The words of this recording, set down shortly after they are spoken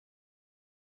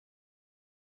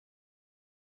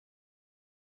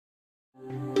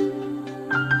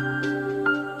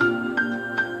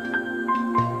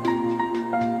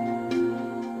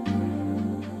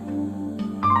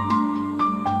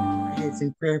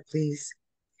prayer, please.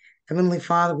 Heavenly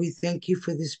Father, we thank you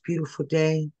for this beautiful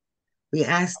day. We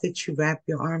ask that you wrap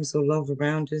your arms of love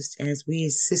around us as we,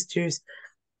 as sisters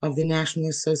of the National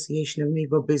Association of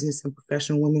Negro Business and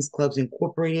Professional Women's Clubs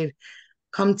Incorporated,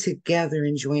 come together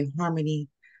and join harmony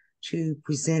to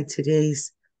present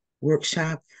today's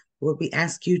workshop. Lord, we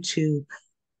ask you to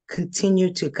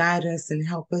continue to guide us and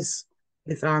help us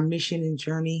with our mission and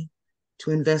journey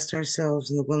to invest ourselves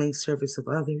in the willing service of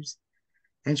others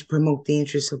and to promote the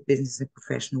interests of business and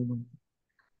professional women.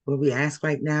 Lord, we ask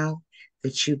right now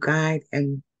that you guide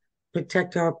and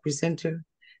protect our presenter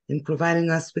in providing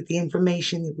us with the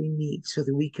information that we need so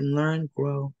that we can learn,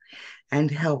 grow, and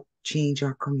help change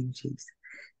our communities.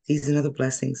 These and other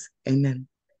blessings. Amen.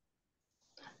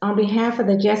 On behalf of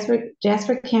the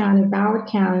Jasper County, Broward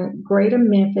County, Greater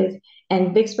Memphis,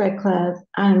 and Vicksburg clubs,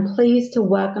 I am pleased to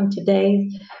welcome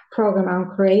today's program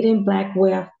on creating Black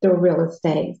wealth through real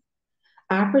estate.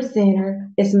 Our presenter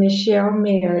is Ms. Sheryl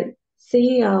Merritt,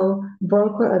 CEO,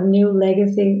 broker of New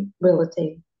Legacy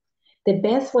Realty. The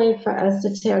best way for us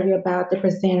to tell you about the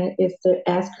presenter is to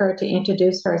ask her to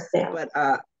introduce herself.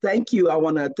 But thank you. I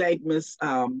want to thank Ms.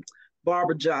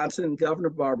 Barbara Johnson, Governor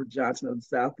Barbara Johnson of the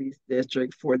Southeast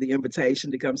District, for the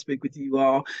invitation to come speak with you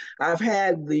all. I've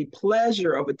had the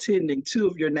pleasure of attending 2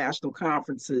 of your national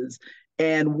conferences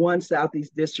and 1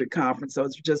 Southeast District conference. So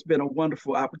it's just been a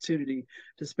wonderful opportunity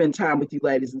to spend time with you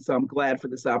ladies. And so I'm glad for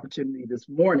this opportunity this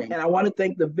morning. And I want to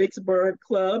thank the Vicksburg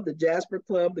Club, the Jasper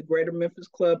Club, the Greater Memphis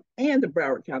Club, and the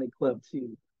Broward County Club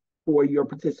too for your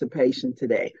participation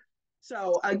today.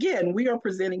 So again, we are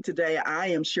presenting today. I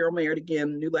am Sheryl Merritt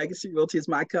again. New Legacy Realty is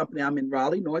my company. I'm in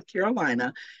Raleigh, North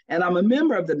Carolina, and I'm a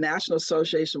member of the National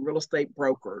Association of Real Estate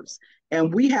Brokers.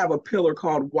 And we have a pillar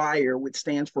called WIRE, which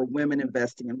stands for Women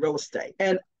Investing in Real Estate.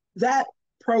 And that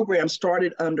program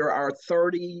started under our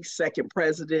 32nd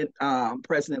president,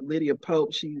 President Lydia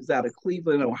Pope. She's out of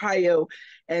Cleveland, Ohio,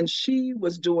 and she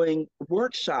was doing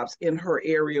workshops in her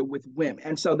area with women.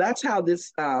 And so that's how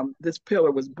this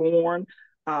pillar was born.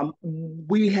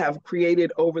 We have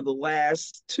created over the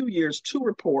last 2 years 2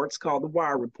 reports called the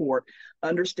WIRE Report,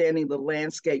 Understanding the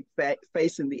Landscape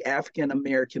Facing the African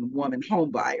American Woman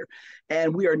Homebuyer.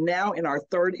 And we are now in our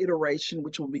 3rd iteration,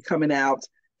 which will be coming out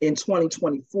in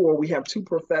 2024. We have 2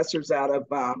 professors out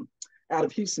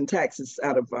of Houston, Texas,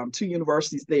 out of 2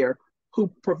 universities there,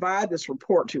 who provide this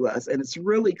report to us. And it's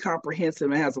really comprehensive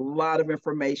and has a lot of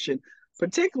information,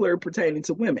 particularly pertaining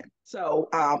to women. So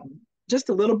just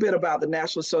a little bit about the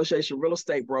National Association of Real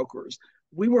Estate Brokers.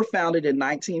 We were founded in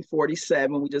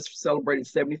 1947. We just celebrated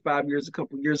 75 years a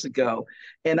couple of years ago.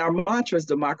 And our mantra is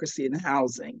democracy in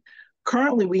housing.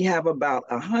 Currently, we have about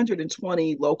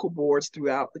 120 local boards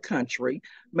throughout the country,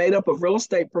 made up of real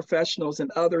estate professionals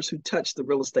and others who touch the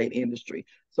real estate industry.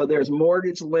 So there's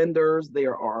mortgage lenders,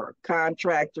 there are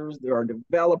contractors, there are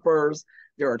developers,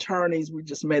 there are attorneys. We're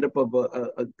just made up of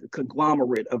a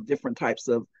conglomerate of different types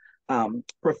of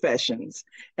professions.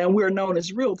 And we're known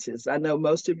as realtors. I know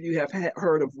most of you have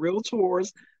heard of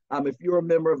realtors. If you're a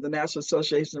member of the National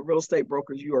Association of Real Estate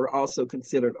Brokers, you are also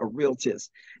considered a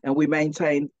realtist. And we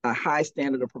maintain a high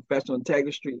standard of professional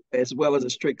integrity as well as a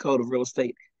strict code of real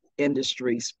estate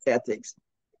industry ethics.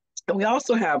 And we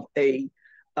also have a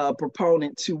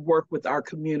proponent to work with our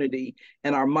community,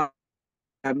 and our motto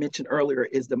I mentioned earlier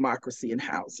is democracy in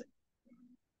housing.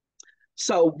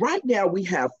 So right now we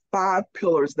have 5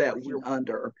 pillars that we're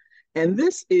under, and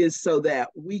this is so that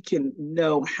we can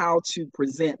know how to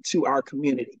present to our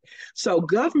community. So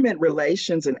government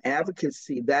relations and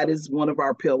advocacy, that is one of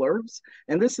our pillars.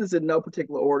 And this is in no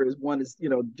particular order. One is,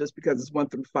 just because it's 1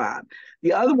 through 5.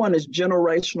 The other one is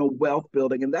generational wealth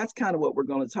building. And that's kind of what we're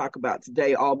going to talk about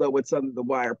today, although it's under the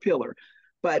WIRE pillar.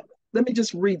 But let me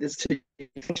just read this to you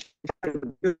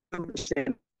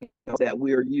that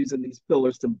we are using these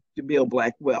pillars to build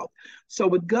Black wealth. So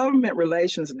with government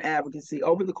relations and advocacy,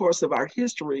 over the course of our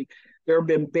history, there have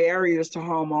been barriers to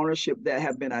home ownership that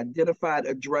have been identified,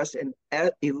 addressed, and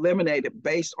eliminated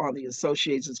based on the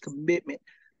association's commitment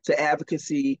to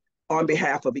advocacy on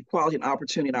behalf of equality and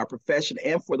opportunity in our profession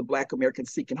and for the Black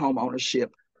Americans seeking home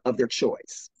ownership of their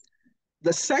choice.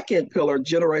 The second pillar,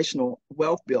 generational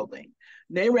wealth building.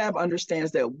 NAREB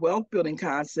understands that wealth building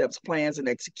concepts, plans, and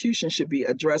execution should be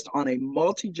addressed on a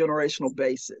multi-generational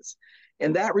basis.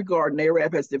 In that regard,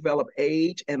 NAREB has developed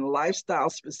age and lifestyle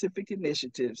specific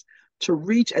initiatives to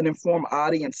reach and inform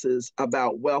audiences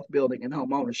about wealth building and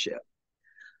home ownership.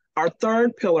 Our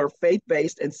third pillar,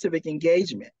 faith-based and civic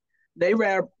engagement.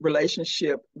 NAREB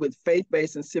relationship with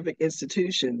faith-based and civic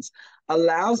institutions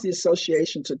allows the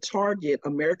association to target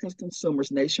American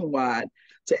consumers nationwide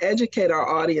to educate our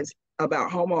audience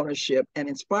about home ownership and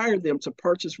inspire them to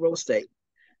purchase real estate.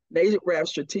 NAREB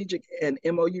strategic and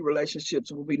MOU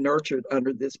relationships will be nurtured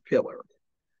under this pillar.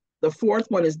 The fourth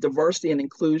one is diversity and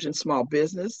inclusion, small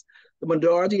business. The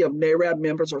majority of NAREB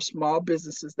members are small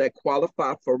businesses that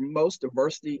qualify for most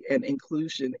diversity and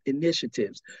inclusion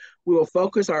initiatives. We will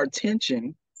focus our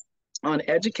attention on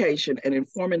education and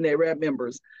informing NAREB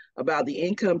members about the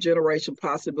income generation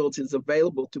possibilities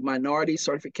available to minority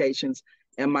certifications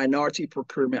and minority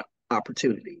procurement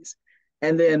opportunities.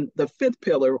 And then the fifth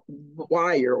pillar,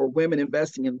 WIRE, or women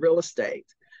investing in real estate.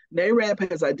 NAREB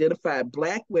has identified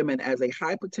Black women as a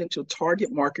high potential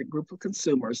target market group of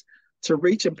consumers to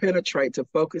reach and penetrate, to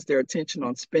focus their attention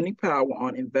on spending power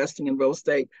on investing in real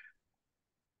estate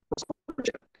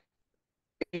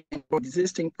for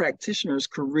existing practitioners'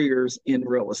 careers in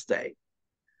real estate.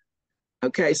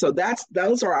 Okay, so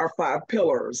those are our 5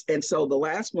 pillars. And so the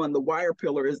last one, the WIRE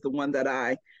pillar, is the one that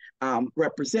I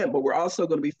represent, but we're also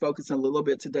going to be focusing a little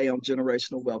bit today on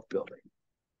generational wealth building.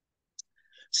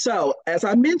 So as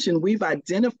I mentioned, we've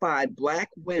identified Black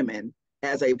women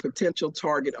as a potential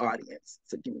target audience.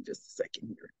 So give me just a second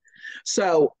here.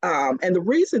 So, and the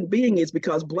reason being is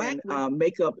because Black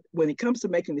make up, when it comes to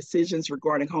making decisions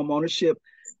regarding home ownership,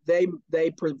 they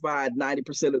provide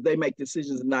 90% of, they make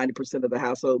decisions in 90% of the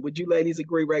household. Would you ladies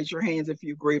agree? Raise your hands if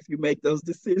you agree, if you make those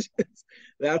decisions.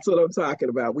 That's what I'm talking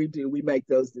about. We make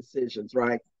those decisions,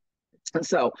 right? And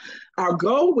so our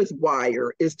goal with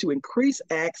WIRE is to increase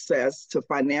access to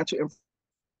financial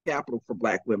capital for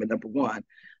Black women, number one.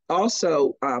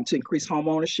 Also, to increase home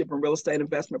ownership and real estate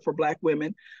investment for Black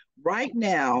women. Right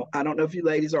now, I don't know if you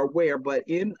ladies are aware, but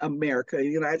in America, in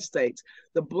the United States,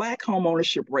 the Black home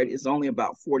ownership rate is only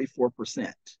about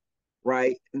 44%,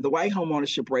 right? And the white home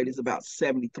ownership rate is about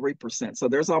 73%. So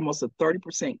there's almost a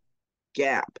 30%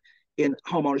 gap in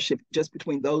home ownership just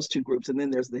between those two groups. And then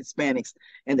there's the Hispanics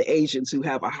and the Asians who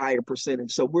have a higher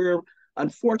percentage. So we're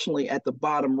unfortunately at the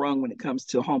bottom rung when it comes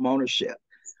to home ownership.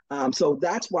 So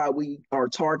that's why we are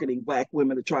targeting Black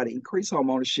women to try to increase home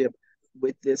ownership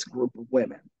with this group of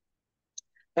women,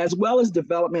 as well as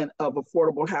development of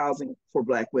affordable housing for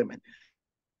Black women.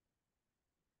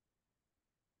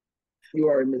 You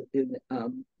are in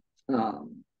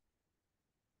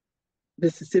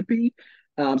Mississippi.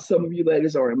 Some of you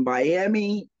ladies are in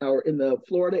Miami or in the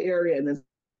Florida area, and then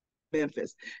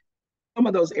Memphis. Some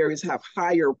of those areas have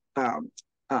higher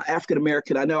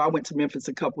African-American. I know I went to Memphis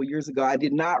a couple of years ago. I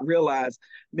did not realize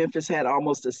Memphis had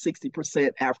almost a 60%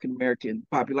 African-American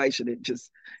population.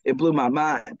 It blew my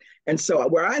mind. And so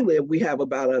where I live, we have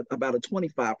about a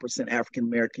 25%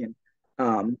 African-American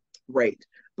rate.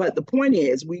 But the point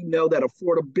is, we know that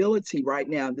affordability right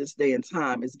now in this day and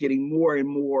time is getting more and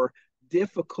more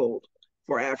difficult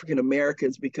for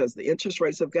African-Americans because the interest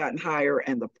rates have gotten higher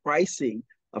and the pricing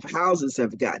of houses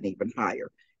have gotten even higher.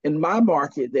 In my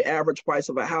market, the average price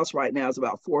of a house right now is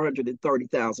about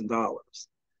 $430,000.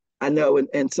 I know, and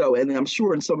I'm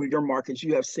sure in some of your markets,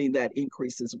 you have seen that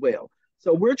increase as well.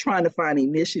 So we're trying to find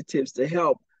initiatives to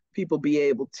help people be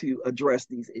able to address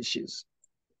these issues.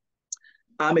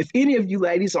 If any of you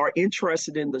ladies are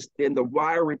interested in the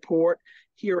WIRE report,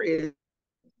 here is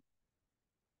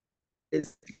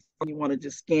you want to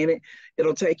just scan it.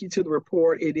 It'll take you to the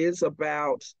report. It is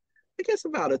about, I guess,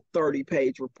 about a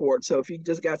 30-page report. So if you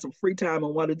just got some free time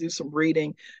and want to do some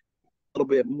reading, a little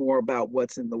bit more about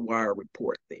what's in the WIRE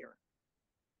report there.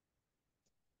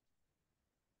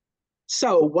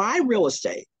 So why real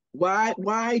estate?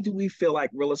 Why do we feel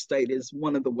like real estate is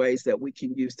one of the ways that we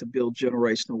can use to build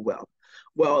generational wealth?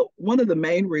 Well, one of the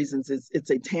main reasons is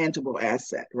it's a tangible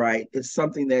asset, right? It's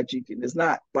something that you can, it's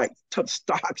not like touch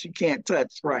stocks you can't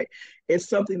touch, right? It's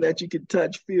something that you can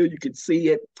touch, feel, you can see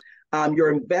it.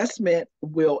 Your investment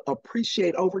will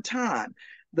appreciate over time.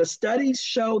 The studies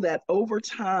show that over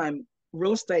time,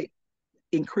 real estate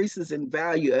increases in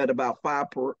value at about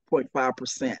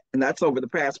 5.5%, and that's over the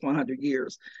past 100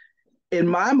 years. In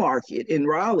my market, in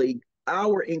Raleigh,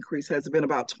 our increase has been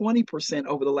about 20%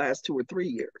 over the last 2 or 3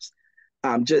 years.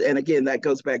 And again, that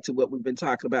goes back to what we've been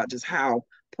talking about, just how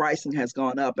pricing has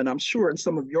gone up. And I'm sure in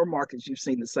some of your markets, you've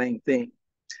seen the same thing.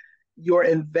 Your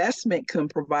investment can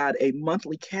provide a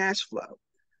monthly cash flow.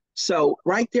 So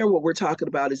right there, what we're talking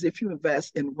about is if you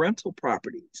invest in rental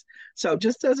properties. So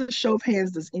just as a show of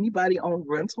hands, does anybody own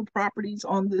rental properties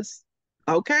on this?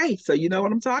 Okay, so you know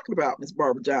what I'm talking about, Ms.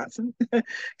 Barbara Johnson.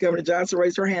 Governor Johnson,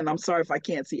 raise her hand. I'm sorry if I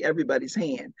can't see everybody's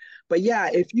hand. But yeah,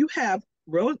 if you have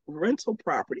rental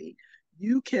property,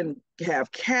 you can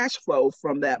have cash flow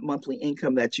from that monthly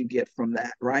income that you get from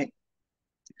that, right?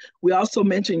 We also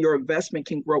mentioned your investment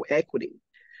can grow equity.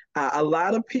 A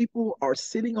lot of people are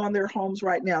sitting on their homes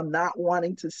right now, not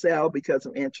wanting to sell because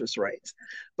of interest rates.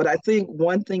 But I think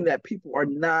one thing that people are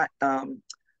not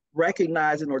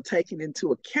recognizing or taking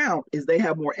into account is they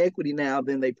have more equity now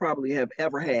than they probably have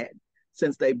ever had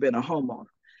since they've been a homeowner.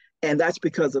 And that's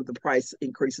because of the price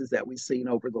increases that we've seen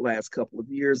over the last couple of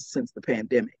years since the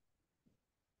pandemic.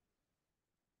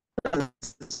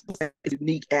 It's a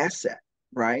unique asset,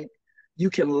 right? You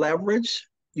can leverage,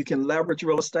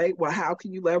 real estate. Well, how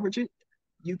can you leverage it?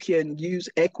 You can use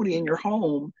equity in your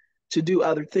home to do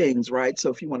other things, right? So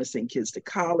if you want to send kids to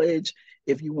college,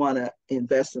 if you want to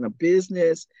invest in a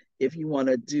business, if you want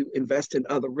to invest in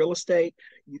other real estate,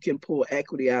 you can pull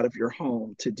equity out of your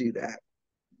home to do that.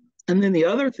 And then the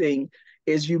other thing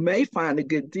is you may find a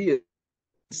good deal in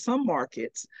some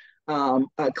markets.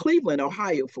 Cleveland,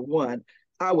 Ohio, for one,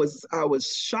 I was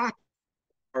shocked.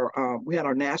 We had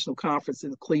our national conference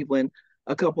in Cleveland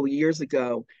a couple of years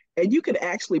ago, and you could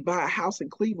actually buy a house in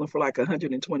Cleveland for like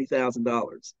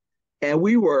 $120,000. And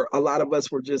a lot of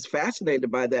us were just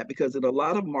fascinated by that because in a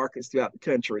lot of markets throughout the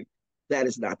country, that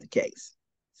is not the case.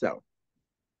 So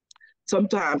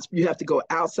sometimes you have to go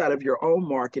outside of your own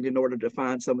market in order to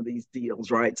find some of these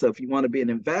deals, right? So if you want to be an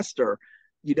investor,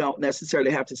 you don't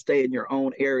necessarily have to stay in your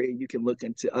own area. You can look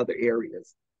into other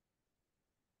areas.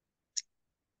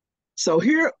 So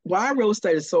here, why real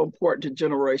estate is so important to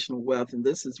generational wealth, and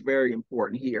this is very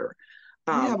important here.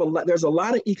 There's a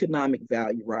lot of economic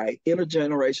value, right?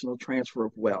 Intergenerational transfer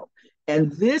of wealth.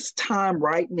 And this time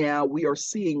right now, we are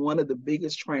seeing one of the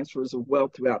biggest transfers of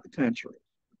wealth throughout the country.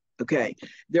 Okay,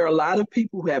 there are a lot of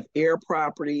people who have air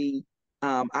property.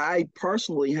 I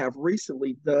personally have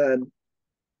recently done,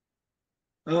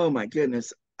 oh my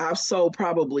goodness, I've sold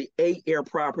probably 8 air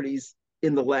properties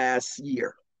in the last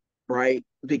year, right?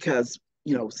 Because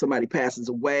somebody passes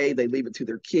away, they leave it to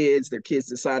their kids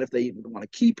decide if they even want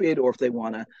to keep it or if they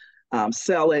want to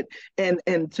sell it.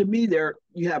 And to me,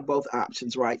 you have both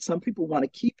options, right? Some people want to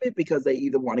keep it because they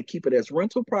either want to keep it as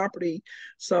rental property.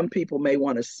 Some people may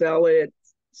want to sell it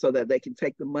so that they can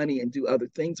take the money and do other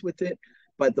things with it.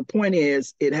 But the point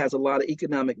is, it has a lot of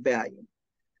economic value.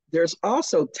 There's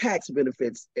also tax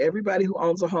benefits. Everybody who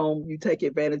owns a home, you take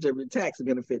advantage of your tax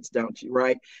benefits, don't you,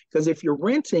 right? Because if you're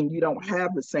renting, you don't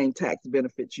have the same tax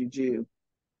benefits you do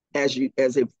as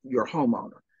if you're a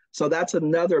homeowner. So that's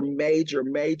another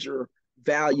major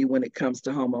value when it comes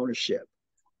to home ownership.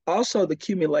 Also, the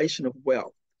accumulation of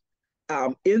wealth.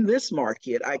 In this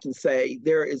market, I can say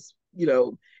there is,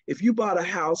 if you bought a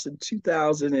house in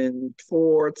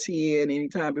 2004, 10,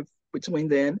 anytime between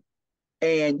then,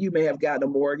 and you may have gotten a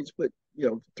mortgage, put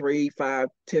 3, 5,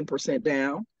 10%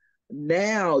 down.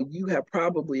 Now you have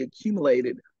probably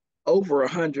accumulated over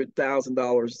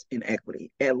 $100,000 in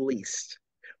equity, at least,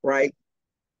 right?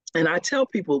 And I tell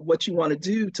people what you want to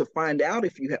do to find out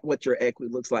what your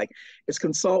equity looks like is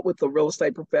consult with a real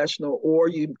estate professional, or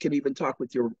you can even talk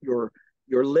with your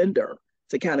lender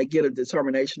to kind of get a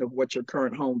determination of what your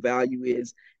current home value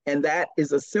is. And that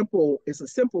is a simple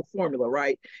formula,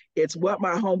 right? It's what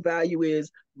my home value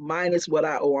is minus what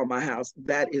I owe on my house.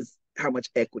 That is how much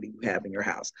equity you have in your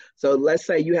house. So let's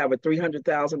say you have a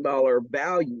 $300,000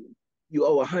 value, you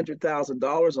owe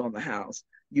 $100,000 on the house,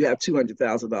 you have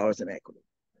 $200,000 in equity.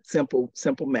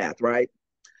 Simple math, right?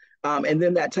 And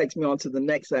then that takes me on to the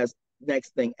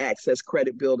next thing, access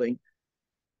credit building,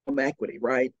 home equity,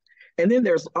 right? And then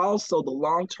there's also the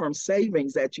long-term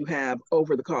savings that you have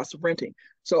over the cost of renting.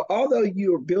 So although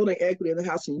you're building equity in the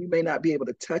house and you may not be able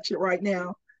to touch it right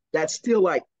now, that's still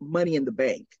like money in the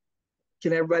bank.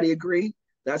 Can everybody agree?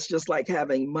 That's just like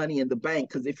having money in the bank,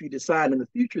 because if you decide in the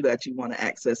future that you want to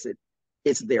access it,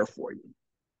 it's there for you.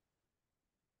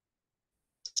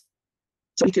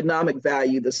 So economic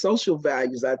value, the social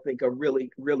values, I think, are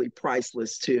really, really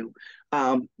priceless too.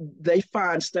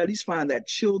 Studies find that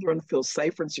children feel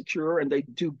safer and secure, and they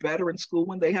do better in school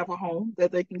when they have a home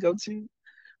that they can go to.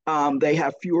 They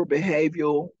have fewer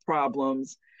behavioral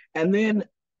problems. And then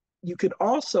you could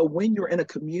also, when you're in a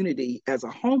community as a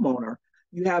homeowner,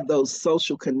 you have those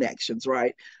social connections,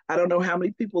 right? I don't know how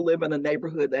many people live in a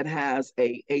neighborhood that has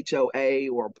a HOA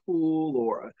or a pool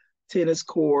or a tennis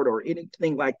court or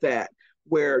anything like that,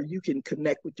 where you can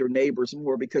connect with your neighbors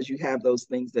more because you have those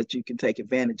things that you can take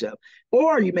advantage of.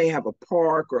 Or you may have a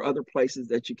park or other places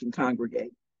that you can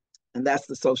congregate. And that's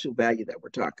the social value that we're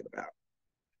talking about.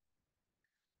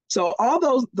 So all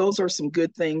those are some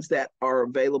good things that are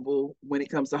available when it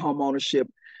comes to home ownership.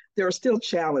 There are still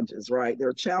challenges, right? There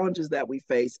are challenges that we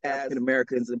face as African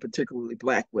Americans and particularly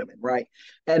Black women, right?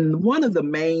 And some of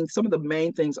the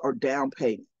main things are down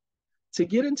payment. To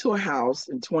get into a house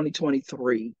in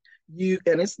 2023,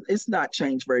 it's not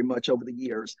changed very much over the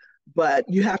years, but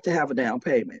you have to have a down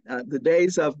payment. The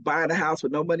days of buying a house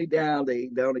with no money down, they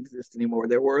don't exist anymore.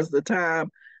 There was the time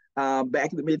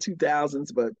back in the mid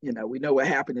 2000s, but we know what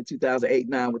happened in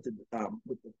 2008-9 with the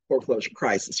foreclosure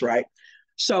crisis, right?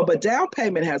 So, but down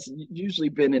payment has usually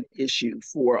been an issue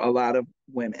for a lot of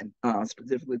women,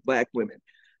 specifically Black women,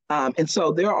 and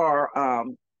so there are.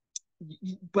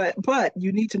 But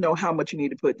you need to know how much you need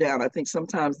to put down. I think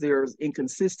sometimes there's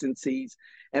inconsistencies,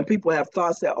 and people have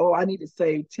thoughts that, oh, I need to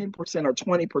save 10% or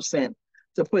 20%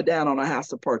 to put down on a house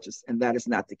to purchase, and that is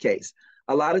not the case.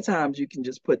 A lot of times you can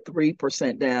just put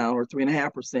 3% down or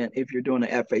 3.5% if you're doing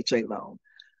an FHA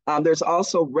loan. There's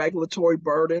also regulatory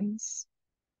burdens,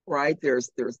 right? There's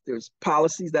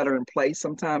policies that are in place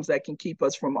sometimes that can keep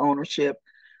us from ownership.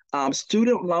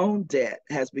 Student loan debt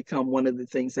has become one of the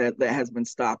things that has been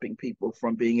stopping people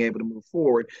from being able to move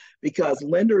forward, because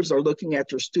lenders are looking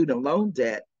at your student loan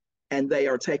debt and they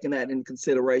are taking that into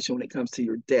consideration when it comes to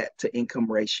your debt to income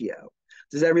ratio.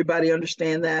 Does everybody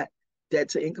understand that? Debt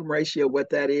to income ratio, what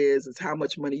that is how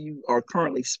much money you are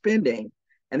currently spending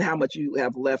and how much you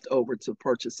have left over to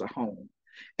purchase a home.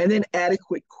 And then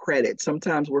adequate credit.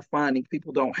 Sometimes we're finding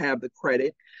people don't have the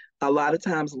credit. A lot of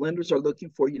times lenders are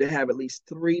looking for you to have at least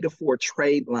 3 to 4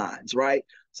 trade lines, right?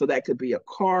 So that could be a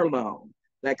car loan,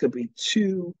 that could be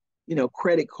 2,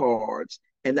 credit cards,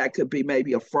 and that could be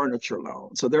maybe a furniture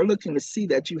loan. So they're looking to see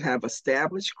that you have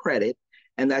established credit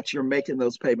and that you're making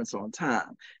those payments on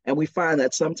time. And we find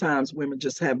that sometimes women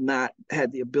just have not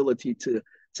had the ability to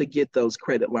get those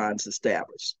credit lines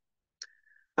established.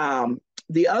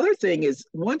 The other thing is,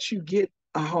 once you get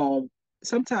a home,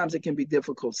 sometimes it can be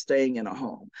difficult staying in a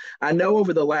home. I know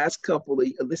over the last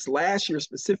this last year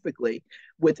specifically,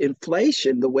 with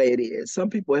inflation the way it is, some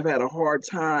people have had a hard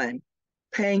time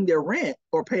paying their rent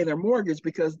or paying their mortgage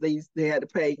because they had to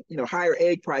pay, higher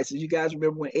egg prices. You guys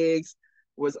remember when eggs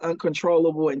was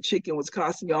uncontrollable and chicken was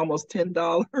costing you almost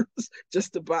 $10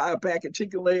 just to buy a pack of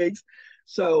chicken legs.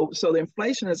 So the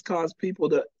inflation has caused people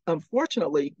to,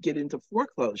 unfortunately, get into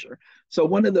foreclosure. So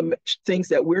one of the things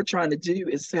that we're trying to do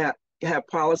is have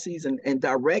policies and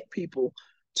direct people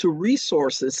to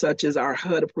resources such as our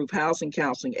HUD-approved housing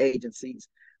counseling agencies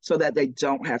so that they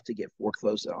don't have to get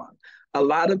foreclosed on. A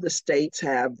lot of the states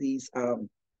have these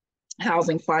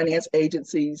housing finance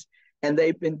agencies, and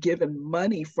they've been given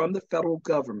money from the federal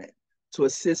government to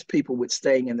assist people with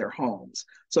staying in their homes.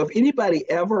 So if anybody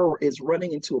ever is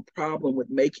running into a problem with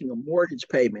making a mortgage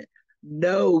payment,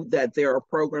 know that there are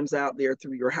programs out there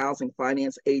through your housing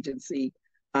finance agency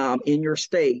in your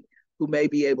state who may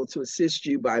be able to assist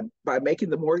you by making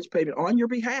the mortgage payment on your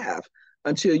behalf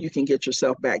until you can get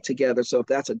yourself back together. So if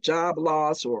that's a job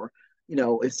loss, or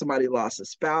if somebody lost a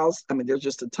spouse, there's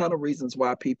just a ton of reasons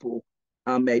why people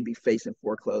may be facing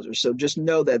foreclosure. So just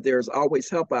know that there's always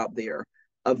help out there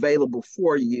available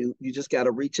for you. You just got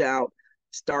to reach out,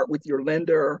 start with your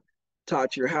lender,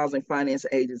 talk to your housing finance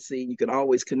agency. You can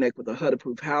always connect with a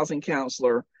HUD-approved housing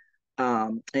counselor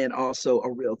and also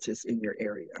a realtist in your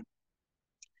area.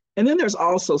 And then there's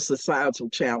also societal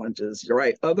challenges,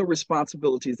 right? Other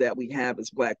responsibilities that we have as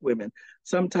Black women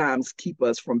sometimes keep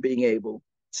us from being able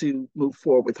to move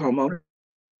forward with homeownership.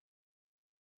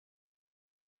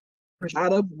 A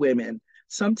lot of women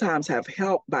sometimes have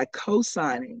help by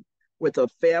co-signing with a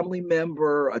family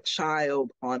member, a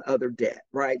child on other debt,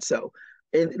 right? So,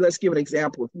 and let's give an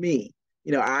example with me.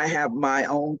 I have my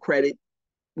own credit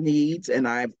needs and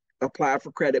I've applied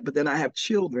for credit, but then I have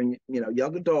children,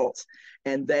 young adults,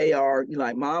 and they are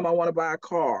like, Mom, I want to buy a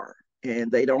car,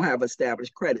 and they don't have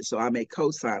established credit. So I may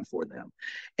co-sign for them.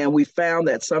 And we found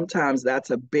that sometimes that's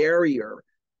a barrier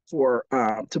for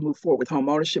to move forward with home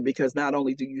ownership, because not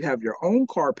only do you have your own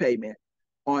car payment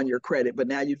on your credit, but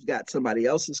now you've got somebody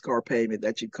else's car payment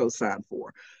that you co-sign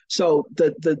for. So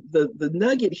the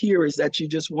nugget here is that you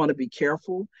just want to be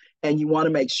careful, and you want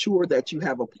to make sure that you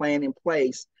have a plan in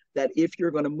place that if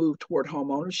you're going to move toward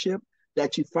home ownership,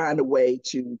 that you find a way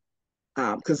to,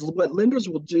 because what lenders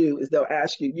will do is they'll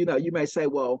ask you, you may say,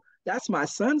 well, that's my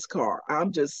son's car. I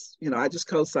just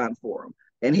co-signed for him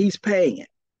and he's paying it.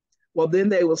 Well, then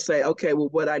they will say, okay, well,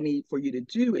 what I need for you to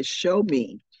do is show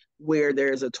me where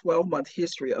there's a 12-month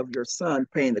history of your son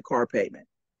paying the car payment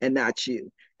and not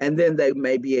you. And then they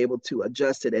may be able to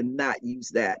adjust it and not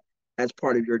use that as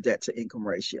part of your debt to income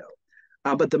ratio.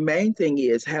 But the main thing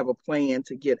is have a plan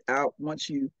to get out. Once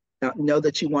you know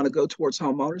that you want to go towards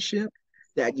home ownership,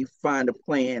 that you find a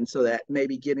plan so that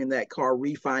maybe getting that car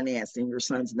refinanced in your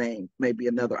son's name may be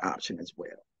another option as well.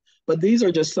 But these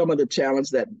are just some of the challenges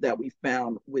that we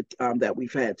found with that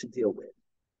we've had to deal with.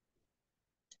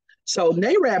 So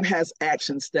NAREB has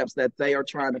action steps that they are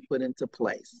trying to put into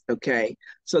place, okay,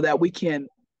 so that we can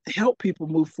help people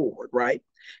move forward, right?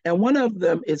 And one of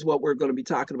them is what we're going to be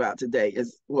talking about today,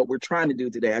 is what we're trying to do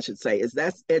today, I should say, is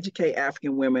that's educate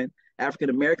African women, African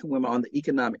American women on the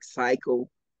economic cycle,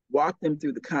 walk them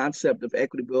through the concept of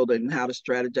equity building and how to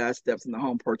strategize steps in the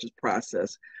home purchase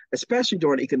process, especially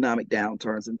during economic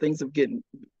downturns and things of getting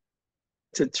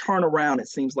to turn around, it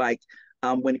seems like,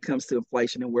 when it comes to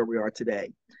inflation and where we are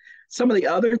today. Some of the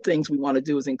other things we want to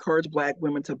do is encourage Black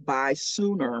women to buy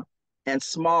sooner and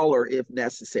smaller if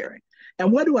necessary.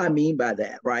 And what do I mean by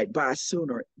that, right? Buy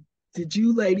sooner. Did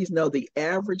you ladies know the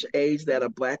average age that a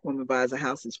Black woman buys a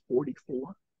house is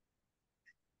 44?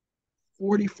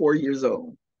 44 years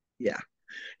old. Yeah.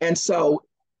 And so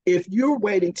if you're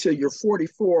waiting till you're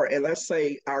 44, and let's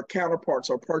say our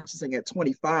counterparts are purchasing at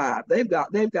 25, they've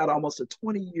got almost a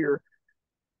 20-year,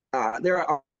 they're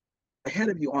ahead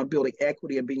of you on building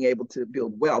equity and being able to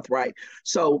build wealth, right?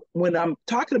 So when I'm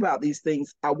talking about these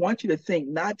things, I want you to think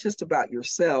not just about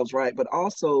yourselves, right, but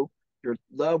also your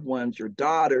loved ones, your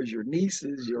daughters, your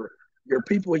nieces, your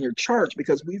people in your church,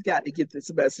 because we've got to get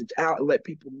this message out and let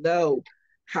people know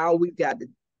how we've got to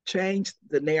change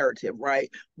the narrative, right?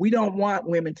 We don't want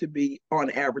women to be on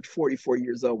average 44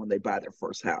 years old when they buy their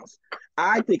first house.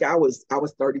 I think I was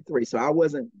 33, so I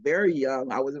wasn't very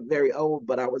young. I wasn't very old,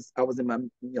 but I was in my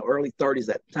early 30s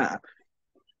at the time.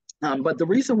 But the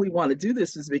reason we want to do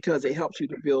this is because it helps you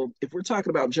to build. If we're talking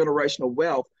about generational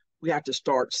wealth, we have to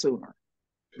start sooner.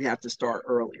 We have to start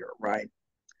earlier, right?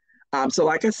 So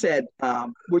like I said,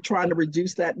 we're trying to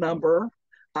reduce that number.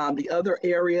 The other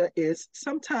area is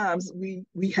sometimes we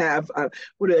have,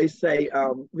 what do they say?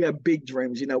 We have big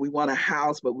dreams. We want a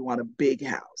house, but we want a big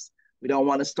house. We don't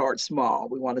want to start small.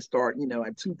 We want to start,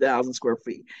 at 2,000 square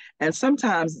feet. And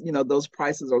sometimes, those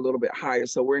prices are a little bit higher.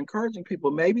 So we're encouraging people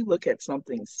maybe look at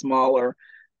something smaller,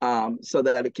 so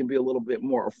that it can be a little bit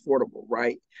more affordable,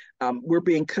 right? We're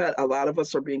being cut. A lot of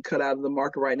us are being cut out of the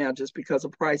market right now just because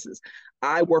of prices.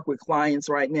 I work with clients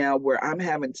right now where I'm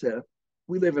having to.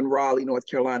 We live in Raleigh, North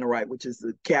Carolina, right, which is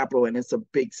the capital, and it's a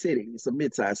big city. It's a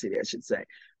mid-sized city, I should say.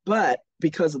 But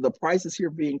because of the prices here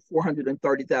being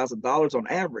 $430,000 on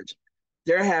average,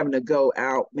 they're having to go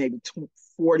out maybe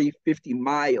 40, 50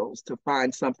 miles to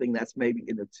find something that's maybe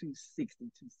in the $260,000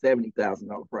 to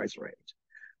 $270,000 price range,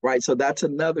 right? So that's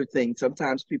another thing.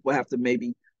 Sometimes people have to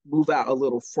maybe move out a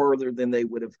little further than they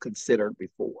would have considered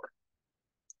before.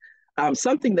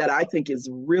 Something that I think is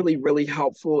really, really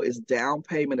helpful is down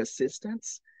payment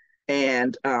assistance.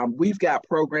 And we've got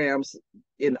programs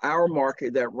in our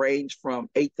market that range from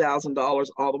 $8,000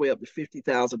 all the way up to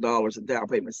 $50,000 in down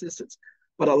payment assistance.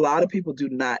 But a lot of people do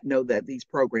not know that these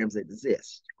programs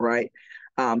exist, right?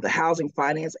 The housing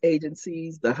finance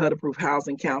agencies, the HUD-approved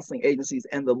housing counseling agencies,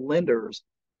 and the lenders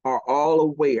are all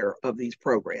aware of these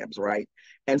programs, right?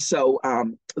 And so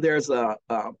there's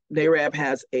NAREB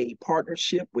has a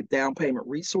partnership with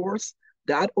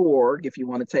downpaymentresource.org. If you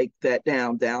want to take that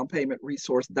down,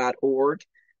 downpaymentresource.org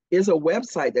is a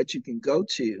website that you can go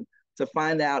to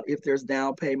find out if there's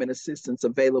down payment assistance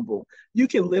available. You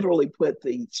can literally put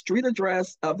the street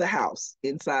address of the house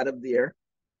inside of there,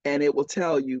 and it will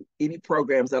tell you any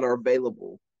programs that are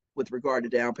available with regard to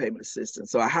down payment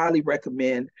assistance. So I highly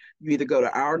recommend you either go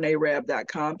to our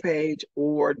NAREB.com page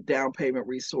or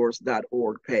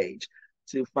downpaymentresource.org page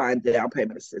to find down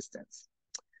payment assistance.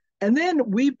 And then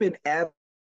we've been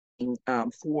advocating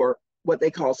for what they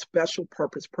call special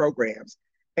purpose programs.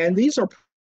 And these are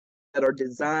that are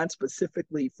designed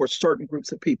specifically for certain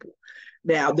groups of people.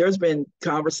 Now, there's been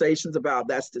conversations about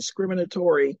that's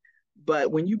discriminatory, but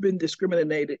when you've been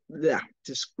discriminated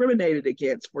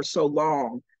against for so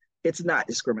long, it's not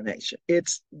discrimination.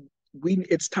 It's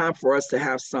time for us to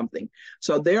have something.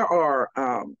 So there are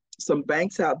some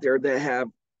banks out there that have,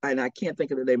 and I can't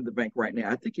think of the name of the bank right now.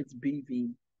 I think it's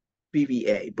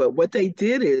BVA. But what they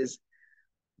did is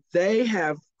they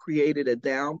have created a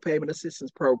down payment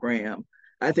assistance program.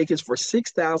 I think it's for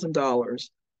 $6,000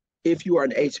 if you are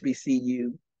an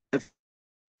HBCU,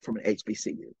 from an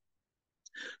HBCU.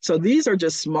 So these are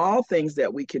just small things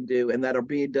that we can do and that are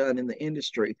being done in the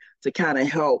industry to kind of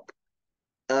help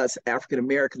us African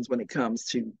Americans when it comes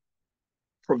to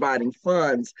providing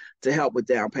funds to help with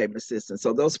down payment assistance.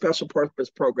 So those special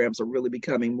purpose programs are really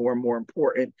becoming more and more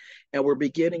important, and we're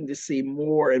beginning to see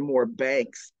more and more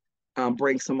banks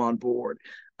bring some on board.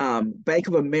 Bank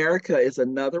of America is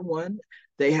another one.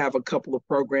 They have a couple of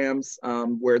programs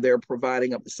where they're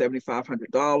providing up to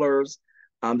 $7,500.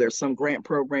 There's some grant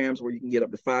programs where you can get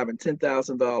up to $5,000 and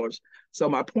 $10,000. So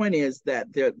my point is that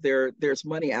there's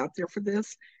money out there for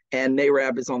this, and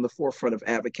NAREB is on the forefront of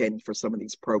advocating for some of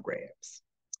these programs.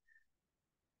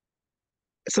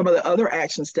 some of the other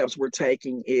action steps we're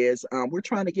taking is we're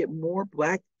trying to get more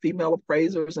Black female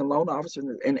appraisers and loan officers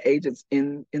and agents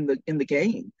in the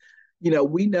game.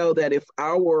 We know that if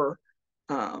our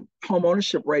home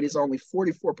ownership rate is only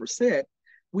 44%,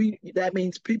 that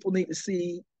means people need to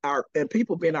see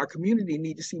people in our community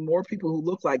need to see more people who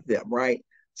look like them, right?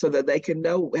 So that they can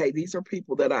know, hey, these are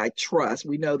people that I trust.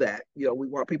 We know that, we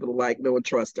want people to like, know, and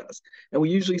trust us. And we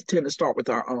usually tend to start with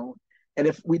our own. And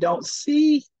if we don't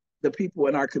see the people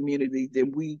in our community,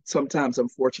 then we sometimes,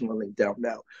 unfortunately, don't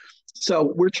know.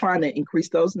 So we're trying to increase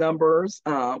those numbers.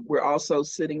 We're also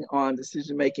sitting on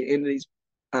decision-making entities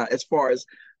as far as,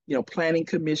 planning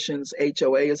commissions,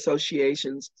 HOA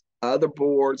associations, other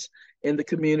boards in the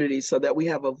community, so that we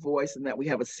have a voice and that we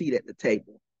have a seat at the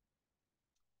table.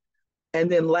 And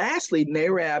then lastly,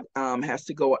 NAREB has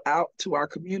to go out to our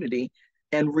community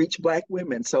and reach Black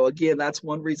women. So again, that's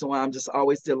one reason why I'm just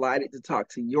always delighted to talk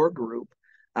to your group.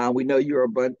 We know you're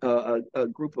a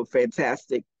group of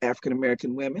fantastic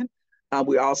African-American women.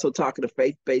 We're also talking to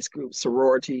faith-based groups,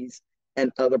 sororities,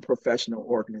 and other professional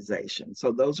organizations.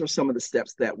 So those are some of the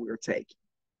steps that we're taking.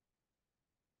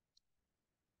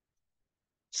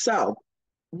 So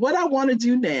what I want to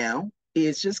do now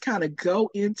is just kind of go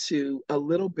into a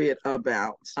little bit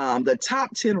about the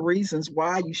top 10 reasons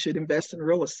why you should invest in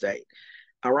real estate.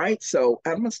 All right, so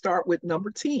I'm going to start with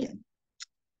number 10.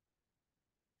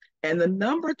 And the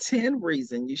number 10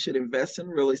 reason you should invest in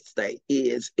real estate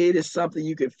is it is something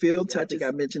you can feel, touching.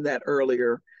 I mentioned that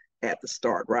earlier at the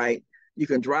start, right? You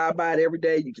can drive by it every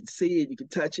day. You can see it. You can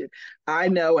touch it. I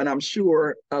know, and I'm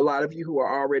sure a lot of you who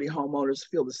are already homeowners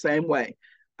feel the same way.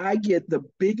 I get the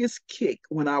biggest kick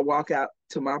when I walk out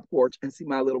to my porch and see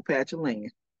my little patch of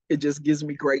land. It just gives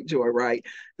me great joy, right?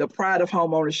 The pride of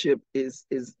home ownership is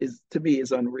to me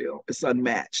is unreal. It's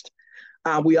unmatched.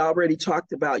 We already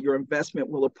talked about your investment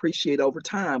will appreciate over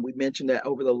time. We mentioned that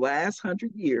over the last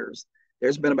 100 years,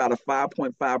 there's been about a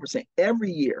 5.5%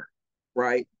 every year,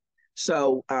 right?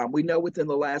 So we know within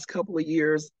the last couple of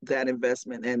years, that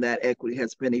investment and that equity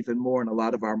has been even more in a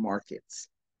lot of our markets.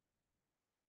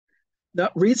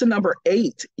 Reason number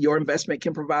 8, your investment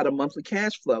can provide a monthly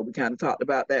cash flow. We kind of talked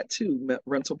about that too,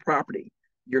 rental property.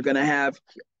 You're going to have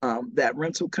that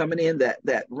rental coming in,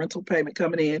 that rental payment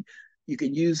coming in. You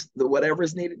can use whatever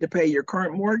is needed to pay your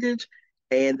current mortgage,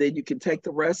 and then you can take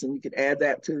the rest and you can add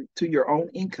that to your own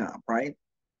income, right?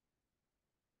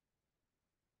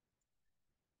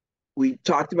 We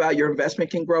talked about your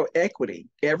investment can grow equity.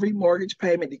 Every mortgage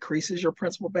payment decreases your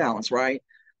principal balance, right?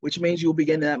 Which means you'll be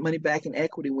getting that money back in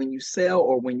equity when you sell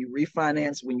or when you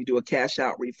refinance, when you do a cash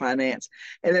out refinance.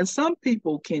 And then some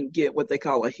people can get what they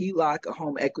call a HELOC, a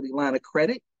home equity line of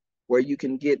credit, where you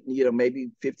can get, maybe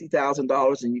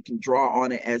 $50,000 and you can draw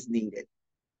on it as needed.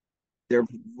 There are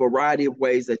a variety of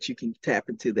ways that you can tap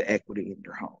into the equity in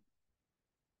your home.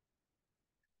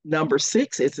 Number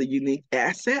 6, it's a unique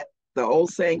asset. The old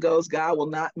saying goes, God will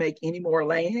not make any more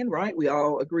land, right? We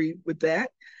all agree with that.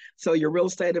 So your real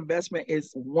estate investment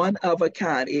is one of a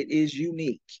kind. It is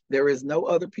unique. There is no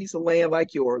other piece of land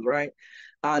like yours, right?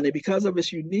 And because of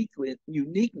its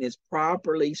uniqueness,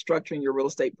 properly structuring your real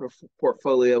estate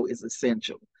portfolio is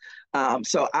essential.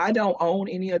 So I don't own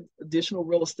any additional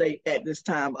real estate at this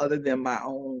time other than my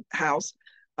own house,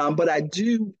 but I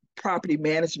do property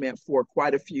management for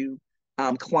quite a few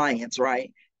clients,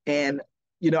 right? And,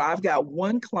 I've got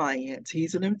one client,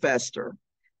 he's an investor,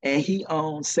 and he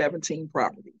owns 17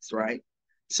 properties, right?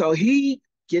 So he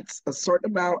gets a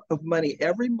certain amount of money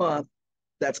every month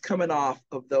that's coming off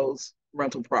of those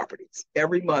rental properties.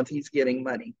 Every month he's getting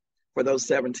money for those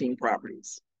 17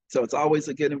 properties. So it's always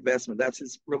a good investment. That's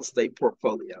his real estate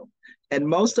portfolio. And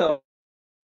most of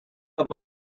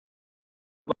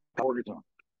mortgage on.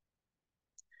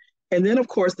 And then of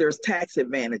course there's tax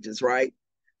advantages, right?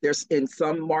 There's in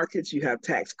some markets you have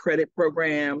tax credit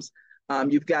programs.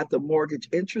 You've got the mortgage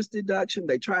interest deduction.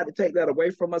 They tried to take that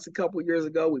away from us a couple of years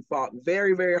ago. We fought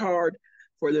very, very hard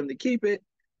for them to keep it.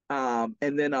 And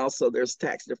then also there's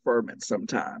tax deferment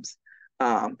sometimes.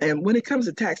 And when it comes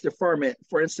to tax deferment,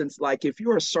 for instance, like if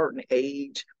you're a certain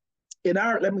age,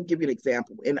 let me give you an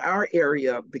example. In our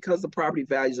area, because the property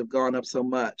values have gone up so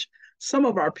much, some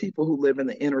of our people who live in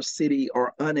the inner city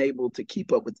are unable to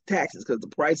keep up with the taxes because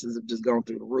the prices have just gone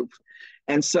through the roof.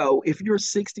 And so if you're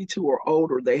 62 or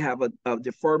older, they have a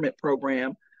deferment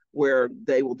program where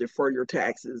they will defer your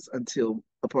taxes until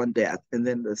upon death, and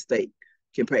then the state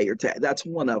can pay your tax. That's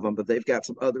one of them, but they've got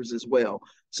some others as well.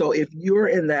 So if you're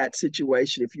in that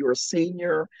situation, if you're a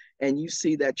senior and you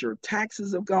see that your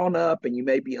taxes have gone up and you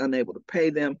may be unable to pay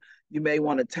them, you may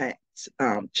want to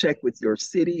check with your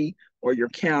city or your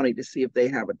county to see if they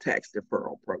have a tax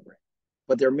deferral program.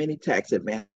 but there are many tax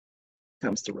advantages when it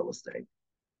comes to real estate.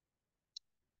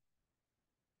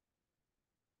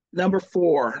 Number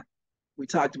 4, we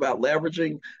talked about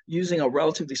leveraging. Using a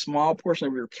relatively small portion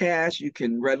of your cash, you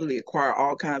can readily acquire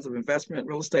all kinds of investment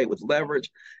real estate with leverage.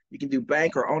 You can do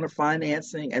bank or owner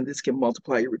financing, and this can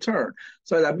multiply your return.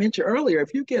 So as I mentioned earlier,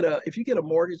 if you get a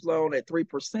mortgage loan at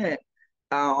 3%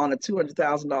 on a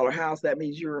 $200,000 house, that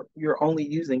means you're only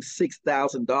using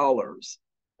 $6,000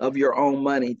 of your own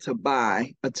money to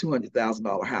buy a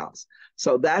 $200,000 house.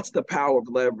 So that's the power of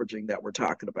leveraging that we're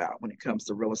talking about when it comes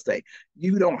to real estate.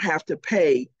 You don't have to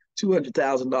pay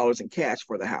 $200,000 in cash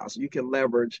for the house. You can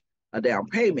leverage a down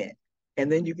payment.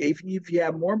 And then if you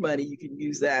have more money, you can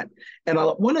use that. And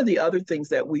one of the other things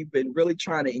that we've been really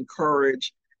trying to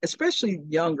encourage, especially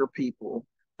younger people,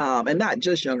 and not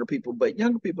just younger people, but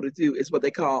younger people to do is what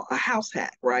they call a house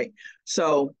hack, right?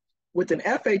 So with an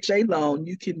FHA loan,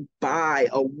 you can buy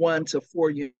a 1 to 4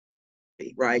 unit,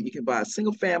 right? You can buy a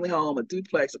single family home, a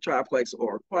duplex, a triplex,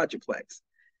 or a quadruplex.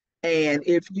 And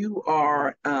if you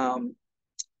buy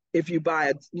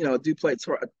a duplex,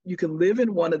 you can live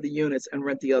in one of the units and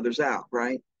rent the others out,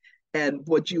 right? And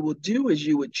what you will do is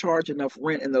you would charge enough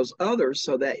rent in those others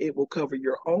so that it will cover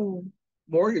your own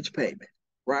mortgage payment,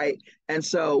 right? And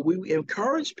so we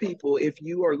encourage people, if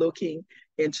you are looking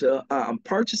into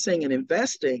purchasing and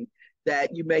investing,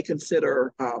 that you may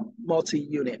consider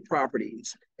multi-unit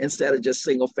properties instead of just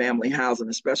single family housing,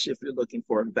 especially if you're looking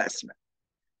for investment.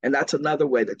 And that's another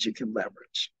way that you can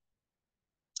leverage.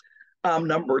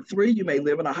 Number 3, you may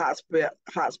live in a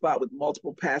hotspot with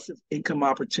multiple passive income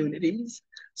opportunities.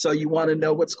 So you want to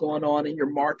know what's going on in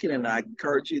your market, and I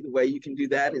encourage you, the way you can do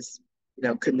that is,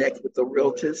 connect with the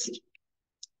realtors.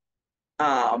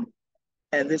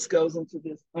 And this goes into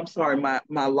this. I'm sorry,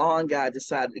 my lawn guy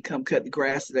decided to come cut the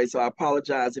grass today, so I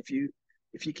apologize if you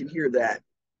can hear that.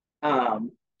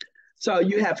 So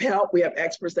you have help. We have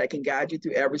experts that can guide you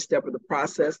through every step of the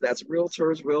process. That's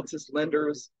realtors,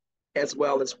 lenders, as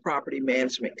well as property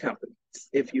management companies,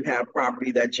 if you have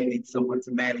property that you need someone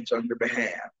to manage on your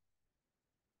behalf.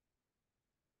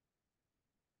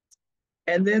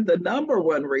 And then the number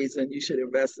 1 reason you should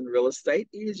invest in real estate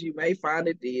is you may find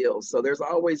a deal. So there's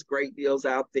always great deals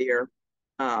out there.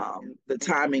 The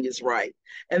timing is right.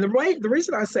 And the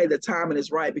reason I say the timing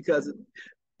is right, because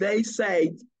they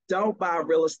say don't buy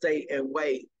real estate and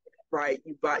wait, right?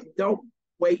 Don't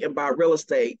wait and buy real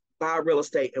estate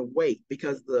and wait,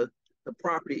 because the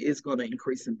property is going to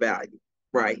increase in value,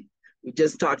 right? We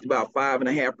just talked about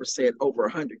 5.5% over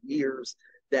 100 years,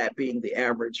 that being the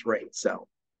average rate. So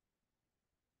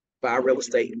buy real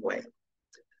estate and wait.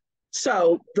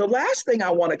 So the last thing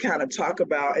I want to kind of talk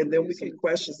about, and then we can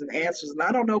questions and answers. And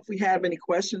I don't know if we have any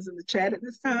questions in the chat at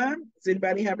this time. Does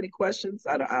anybody have any questions?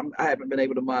 I haven't been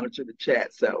able to monitor the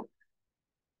chat. So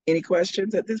any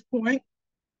questions at this point?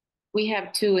 We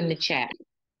have 2 in the chat.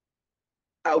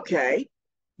 Okay.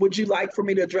 Would you like for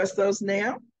me to address those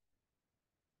now?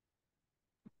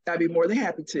 I'd be more than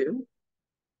happy to.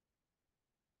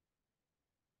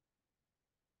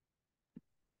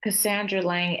 Cassandra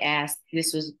Lang asked,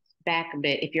 this was back a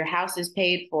bit, if your house is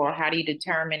paid for, how do you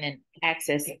determine and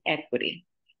access equity?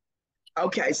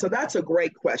 Okay, so that's a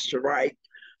great question, right?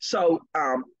 So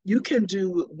you can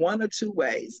do 1 or 2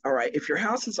 ways, all right? If your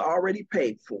house is already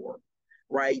paid for,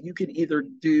 right, you can either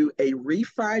do a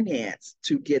refinance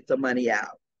to get the money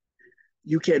out.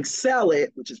 You can sell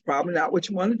it, which is probably not what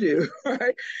you want to do,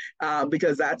 right?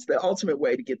 Because that's the ultimate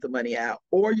way to get the money out.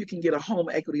 Or you can get a home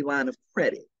equity line of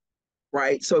credit,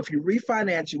 right? So if you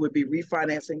refinance, you would be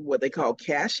refinancing what they call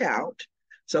cash out.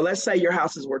 So let's say your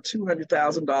house is worth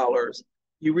 $200,000.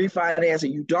 You refinance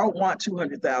and you don't want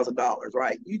 $200,000,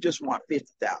 right? You just want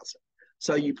 $50,000.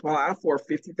 So you apply for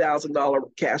a $50,000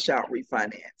 cash out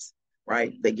refinance,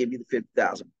 right? They give you the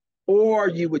 $50,000. Or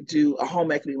you would do a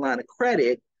home equity line of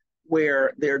credit,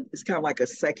 where it's kind of like a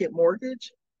second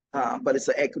mortgage, but it's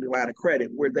an equity line of credit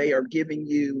where they are giving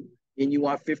you, and you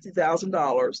want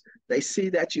 $50,000. They see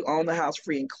that you own the house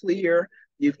free and clear.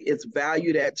 It's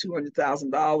valued at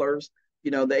 $200,000.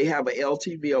 They have a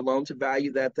LTV, a loan to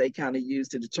value, that they kind of use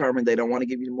to determine they don't want to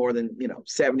give you more than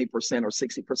 70% or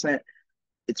 60%.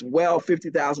 It's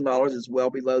 $50,000 is well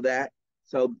below that.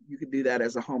 So you can do that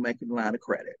as a home equity line of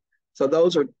credit. So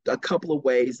those are a couple of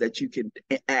ways that you can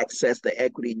access the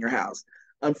equity in your house.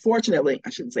 Unfortunately, I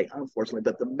shouldn't say unfortunately,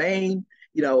 but the main,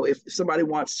 if somebody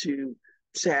wants to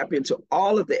tap into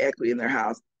all of the equity in their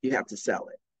house, you have to sell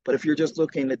it. But if you're just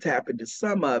looking to tap into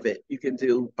some of it, you can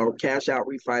do a cash out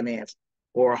refinance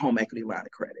or a home equity line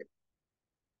of credit.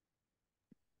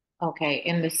 Okay,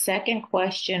 and the second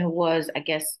question was, I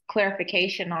guess,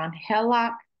 clarification on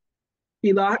HELOC.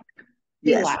 HELOC?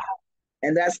 Yes. HELOC.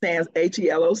 And that stands,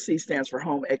 HELOC stands for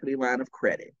Home Equity Line of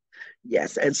Credit.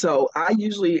 Yes. And so I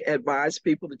usually advise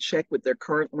people to check with their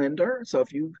current lender. So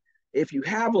if you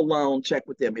have a loan, check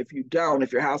with them. If you don't,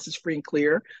 if your house is free and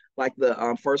clear, like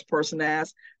the first person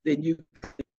asked, then you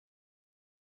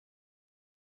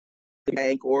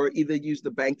bank or either use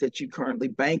the bank that you currently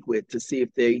bank with to see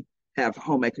if they have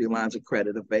home equity lines of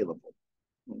credit available.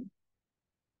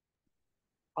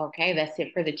 Okay, that's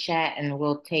it for the chat, and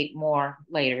we'll take more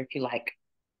later if you like.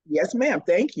 Yes, ma'am.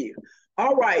 Thank you.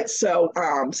 All right. So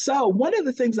one of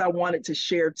the things I wanted to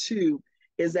share too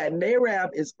is that NAREB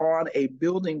is on a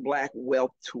Building Black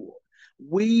Wealth tour.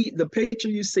 The picture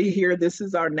you see here, this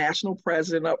is our national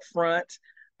president up front,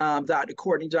 Dr.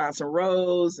 Courtney Johnson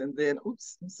Rose, and then,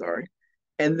 oops, I'm sorry.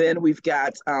 And then we've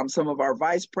got some of our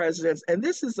vice presidents, and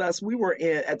this is us. We were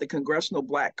at the Congressional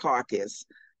Black Caucus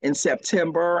in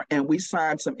September, and we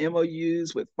signed some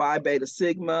MOUs with Phi Beta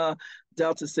Sigma,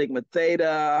 Delta Sigma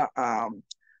Theta,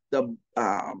 the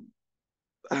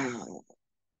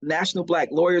National Black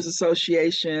Lawyers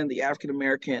Association, the African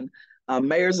American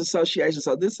Mayors Association.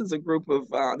 So this is a group of,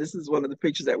 this is one of the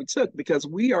pictures that we took because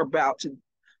we are about to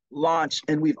launch,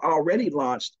 and we've already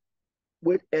launched,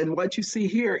 and what you see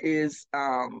here is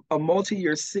a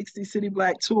multi-year 60 city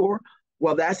Black tour.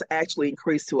 Well, that's actually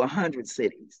increased to 100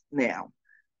 cities now.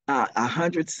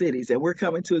 100 cities, and we're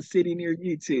coming to a city near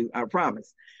you too, I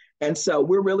promise. And so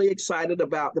we're really excited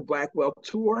about the Black Wealth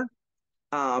Tour.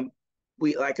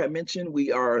 Like I mentioned,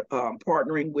 we are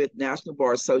partnering with National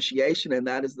Bar Association, and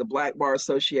that is the Black Bar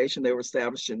Association. They were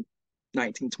established in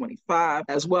 1925,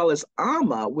 as well as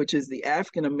AMA, which is the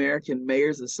African American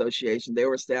Mayors Association. They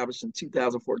were established in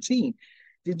 2014.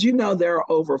 Did you know there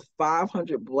are over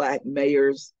 500 Black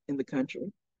mayors in the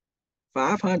country?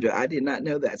 500. I did not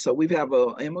know that. So we have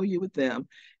a MOU with them,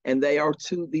 and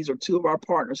these are two of our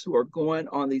partners who are going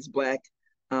on these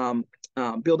Building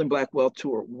Black Wealth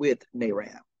tour with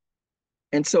NAREB.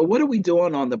 And so what are we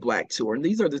doing on the Black tour? And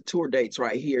these are the tour dates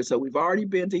right here. So we've already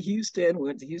been to Houston. We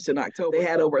went to Houston in October. They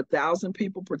had over 1,000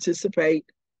 people participate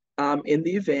in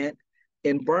the event.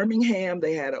 In Birmingham,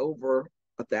 they had over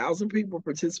 1,000 people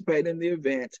participate in the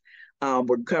event.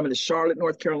 We're coming to Charlotte,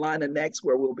 North Carolina next,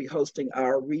 where we'll be hosting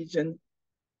our region,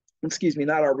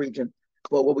 not our region,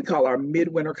 but what we call our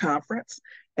midwinter conference.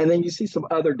 And then you see some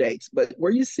other dates. But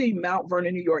where you see Mount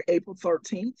Vernon, New York, April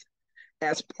 13th,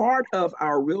 as part of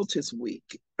our Realtist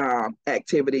Week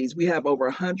activities, we have over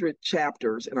 100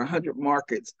 chapters in 100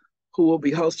 markets who will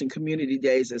be hosting community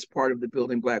days as part of the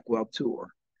Building Black Wealth Tour.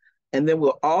 And then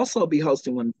we'll also be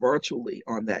hosting one virtually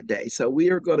on that day. So we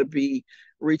are going to be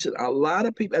reaching a lot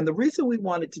of people. And the reason we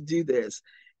wanted to do this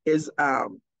is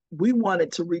we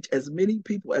wanted to reach as many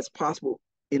people as possible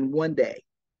in one day,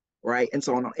 right? And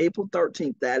so on April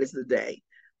 13th, that is the day.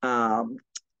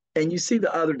 And you see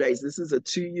the other days. This is a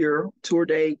 2-year tour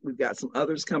date. We've got some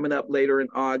others coming up later in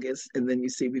August. And then you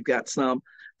see we've got some,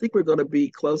 I think we're going to be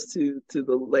close to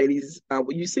the ladies.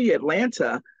 You see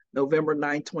Atlanta, November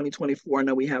 9th, 2024. I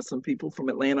know we have some people from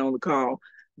Atlanta on the call.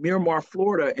 Miramar,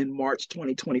 Florida in March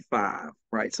 2025,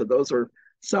 right? So those are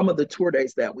some of the tour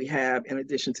dates that we have in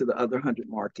addition to the other 100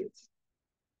 markets.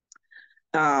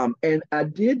 And I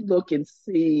did look and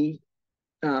see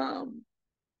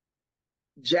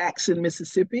Jackson,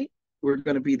 Mississippi. We're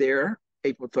going to be there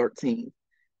April 13th.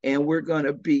 And we're going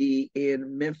to be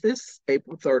in Memphis,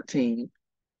 April 13th,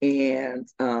 and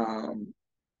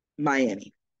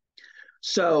Miami.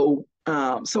 So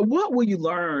what will you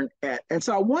learn and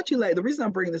so I want you ladies, the reason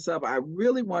I'm bringing this up, I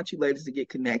really want you ladies to get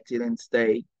connected and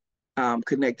stay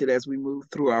connected as we move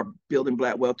through our Building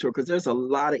Black Wealth tour, because there's a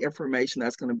lot of information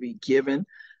that's going to be given.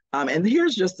 And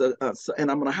here's just and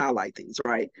I'm going to highlight these,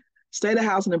 right? State of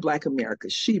Housing in Black America,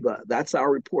 SHEBA, that's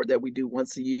our report that we do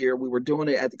once a year. We were doing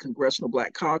it at the Congressional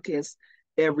Black Caucus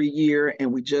every year,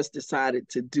 and we just decided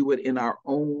to do it in our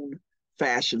own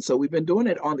fashion. So we've been doing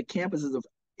it on the campuses of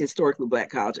historically Black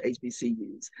college,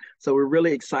 HBCUs. So we're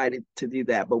really excited to do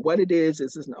that. But what it is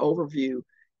an overview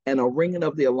and a ringing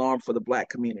of the alarm for the Black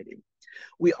community.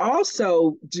 We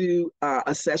also do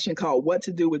a session called What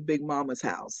to Do with Big Mama's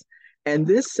House. And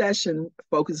this session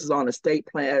focuses on estate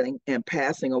planning and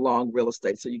passing along real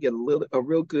estate. So you get a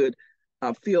real good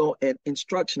feel and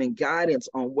instruction and guidance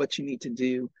on what you need to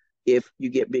do if you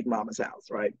get Big Mama's House,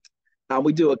 right?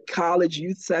 We do a college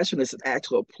youth session. It's an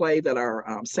actual play that our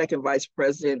second vice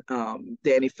president,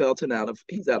 Danny Felton,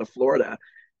 he's out of Florida.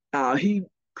 He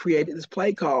created this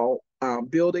play called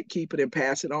Build It, Keep It, and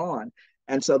Pass It On.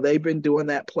 And so they've been doing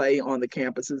that play on the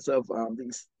campuses of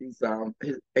these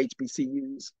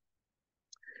HBCUs.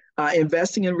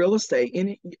 Investing in real estate.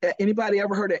 Anybody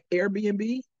ever heard of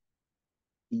Airbnb?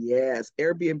 Yes,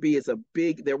 Airbnb is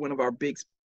they're one of our big,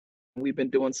 we've been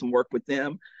doing some work with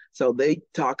them. So they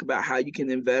talk about how you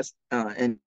can invest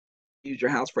and use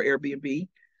your house for Airbnb.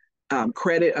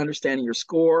 Credit, understanding your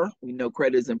score. We know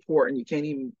credit is important. You can't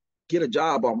even get a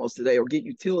job almost today or get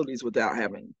utilities without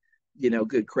having,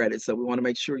 good credit. So we want to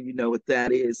make sure you know what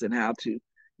that is and how to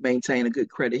maintain a good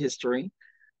credit history.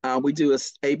 We do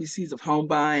ABCs of home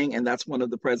buying, and that's one of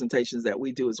the presentations that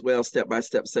we do as well,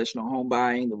 step-by-step session on home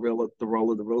buying, the role of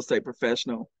the real estate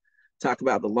professional. Talk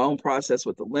about the loan process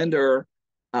with the lender.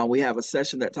 We have a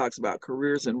session that talks about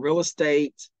careers in real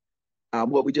estate.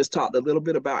 What we just talked a little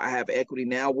bit about, I have Equity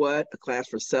Now What, a class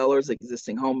for sellers,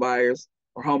 existing home buyers,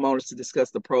 or homeowners to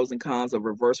discuss the pros and cons of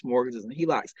reverse mortgages and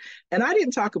HELOCs. And I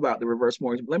didn't talk about the reverse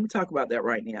mortgage, but let me talk about that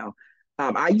right now.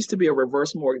 I used to be a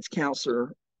reverse mortgage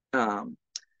counselor,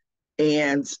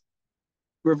 and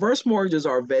reverse mortgages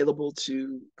are available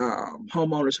to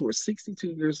homeowners who are 62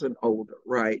 years and older,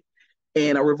 right?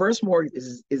 And a reverse mortgage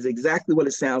is exactly what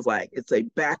it sounds like. It's a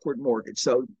backward mortgage.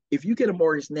 So if you get a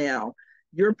mortgage now,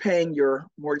 you're paying your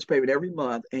mortgage payment every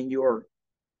month and your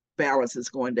balance is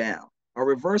going down. A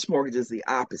reverse mortgage is the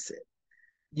opposite.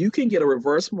 You can get a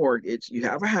reverse mortgage. You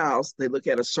have a house, they look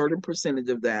at a certain percentage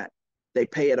of that, they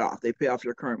pay it off. They pay off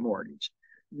your current mortgage.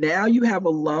 Now you have a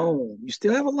loan. You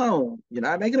still have a loan. You're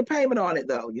not making a payment on it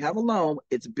though. You have a loan.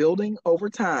 It's building over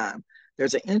time.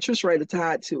 There's an interest rate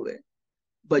tied to it,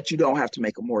 but you don't have to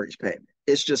make a mortgage payment.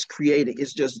 It's just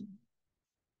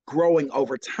growing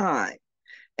over time.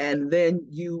 And then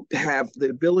you have the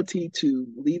ability to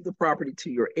leave the property to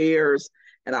your heirs.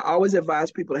 And I always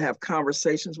advise people to have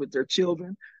conversations with their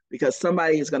children, because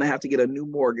somebody is going to have to get a new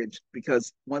mortgage,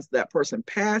 because once that person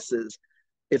passes,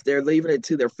 if they're leaving it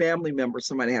to their family members,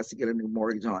 somebody has to get a new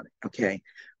mortgage on it. Okay.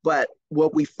 But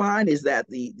what we find is that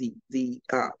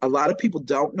a lot of people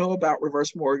don't know about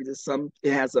reverse mortgages.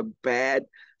 It has a bad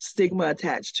stigma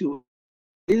attached to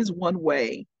it. It is one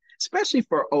way, especially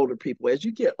for older people. As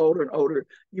you get older and older,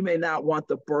 you may not want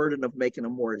the burden of making a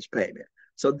mortgage payment.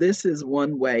 So this is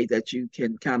one way that you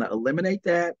can kind of eliminate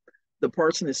that. The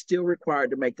person is still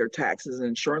required to make their taxes and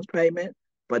insurance payment,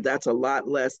 but that's a lot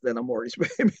less than a mortgage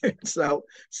payment. So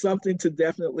something to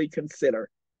definitely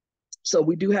consider. So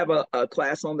we do have a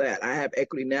class on that. I have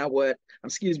Equity Now What,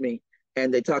 and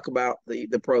they talk about the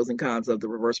pros and cons of the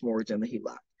reverse mortgage and the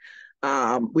HELOC.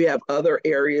 We have other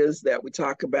areas that we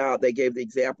talk about. They gave the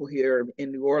example here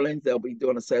in New Orleans. They'll be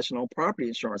doing a session on property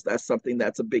insurance. That's something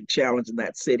that's a big challenge in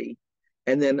that city.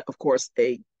 And then, of course,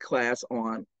 a class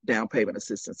on down payment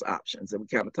assistance options. And we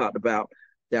kind of talked about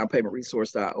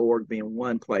downpaymentresource.org being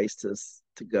one place to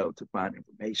go to find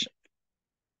information.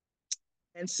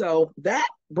 And so that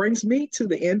brings me to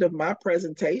the end of my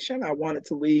presentation. I wanted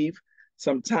to leave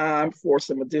some time for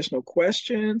some additional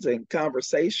questions and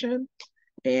conversation.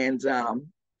 And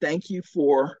thank you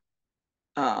for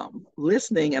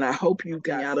listening. And I hope you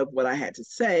got out of what I had to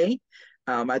say.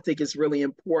 I think it's really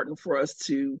important for us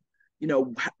to,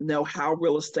 know how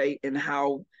real estate and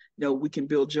how, we can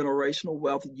build generational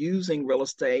wealth using real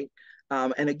estate.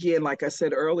 And again, like I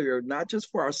said earlier, not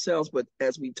just for ourselves, but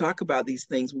as we talk about these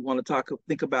things, we want to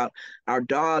think about our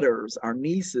daughters, our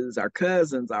nieces, our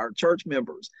cousins, our church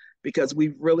members, because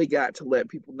we've really got to let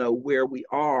people know where we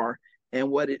are and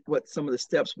what some of the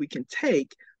steps we can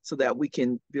take so that we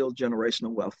can build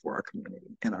generational wealth for our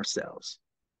community and ourselves.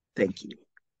 Thank you.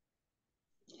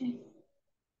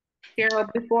 Sheryl,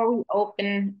 before we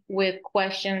open with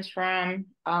questions from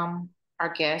our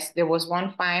guests, there was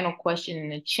one final question in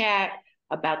the chat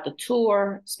about the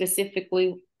tour.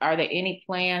 Specifically, are there any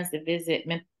plans to visit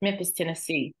Memphis,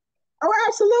 Tennessee? Oh,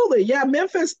 absolutely. Yeah,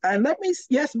 Memphis. And Memphis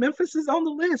is on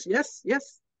the list.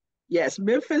 Yes,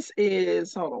 Memphis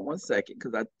is, hold on one second,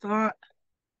 because I thought,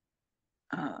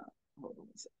 hold on one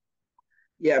second.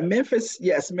 Yeah, Memphis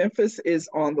is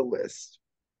on the list.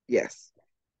 Yes.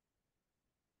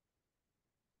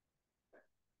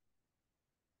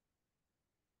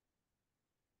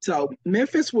 So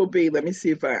Memphis will be, let me see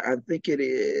if I think it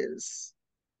is,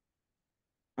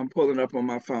 I'm pulling up on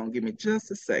my phone. Give me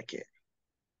just a second.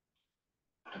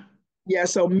 Yeah,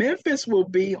 so Memphis will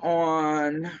be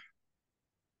on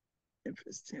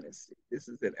Memphis, Tennessee. This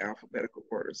is in alphabetical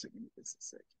order, so give me just a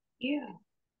second. Yeah.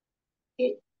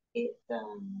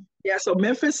 Yeah, so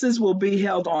Memphis's will be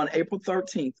held on April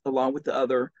 13th, along with the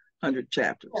other 100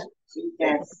 chapters.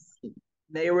 Yes.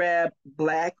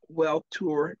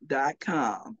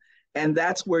 NAREBBlackwealthtour.com. And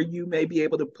that's where you may be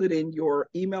able to put in your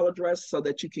email address so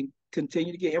that you can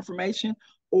continue to get information,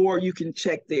 or you can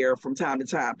check there from time to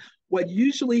time. What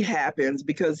usually happens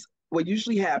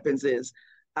is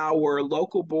our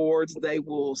local boards,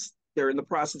 they're in the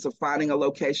process of finding a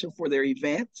location for their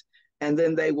event. and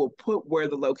then they will put where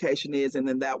the location is, and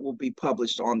then that will be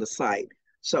published on the site.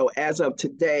 So as of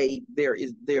today, there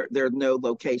are no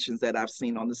locations that I've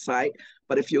seen on the site.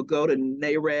 But if you'll go to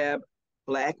NAREB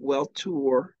Black Wealth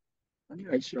Tour, let me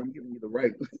make sure I'm giving you the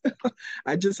right.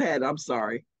 I just had, I'm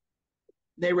sorry,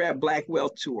 NAREB Black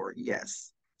Wealth Tour.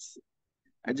 Yes,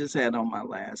 I just had on my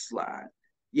last slide.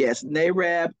 Yes,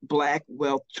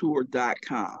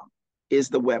 NAREBBlackWealthTour.com is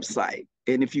the website.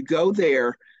 And if you go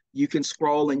there, you can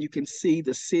scroll and you can see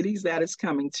the cities that it's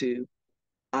coming to.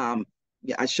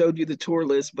 Yeah, I showed you the tour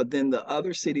list, but then the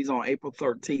other cities on April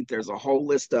 13th, there's a whole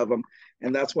list of them.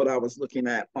 And that's what I was looking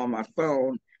at on my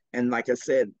phone. And like I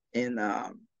said,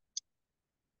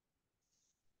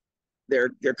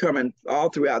 they're coming all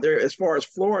throughout there. As far as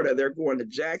Florida, they're going to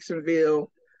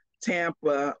Jacksonville,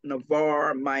 Tampa,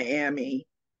 Navarre, Miami,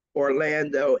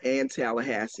 Orlando, and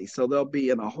Tallahassee. So they'll be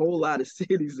in a whole lot of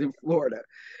cities in Florida.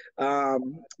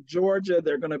 Georgia,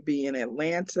 they're going to be in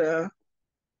Atlanta,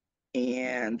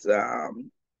 and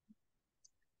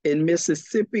in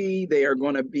Mississippi, they are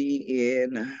going to be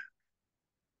in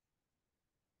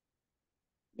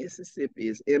Mississippi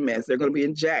is MS. They're going to be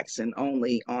in Jackson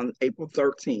only on April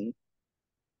 13th.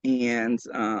 And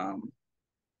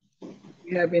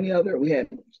we have any other? We had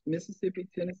Mississippi,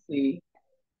 Tennessee,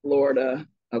 Florida.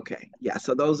 Okay, yeah.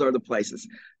 So those are the places.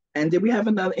 And did we have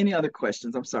any other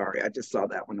questions? I'm sorry, I just saw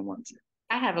that one and wanted to.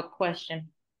 I have a question.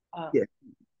 Yeah.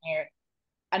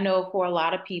 I know for a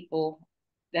lot of people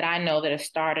that I know that are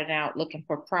starting out looking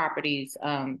for properties,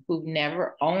 who've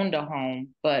never owned a home,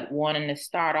 but wanting to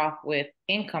start off with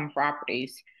income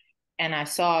properties. And I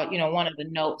saw, one of the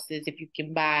notes is if you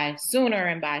can buy sooner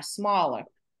and buy smaller.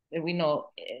 And we know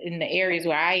in the areas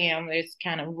where I am, there's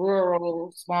kind of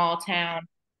rural, small town.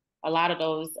 A lot of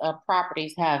those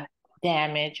properties have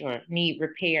damage or need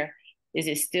repair. Is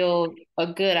it still a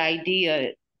good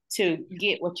idea to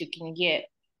get what you can get,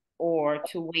 or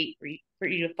to wait for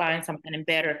you to find something in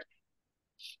better,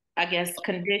 I guess,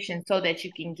 condition so that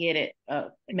you can get it,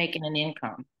 making an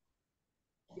income?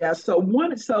 Yeah, so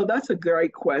that's a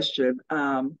great question.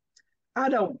 I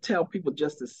don't tell people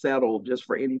just to settle just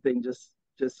for anything, just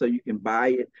so you can buy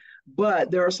it.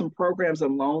 But there are some programs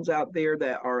and loans out there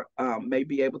that are may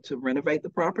be able to renovate the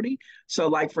property. So,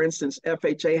 like for instance,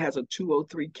 FHA has a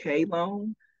 203K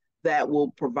loan that will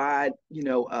provide,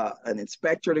 an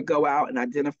inspector to go out and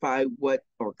identify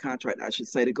or contract, I should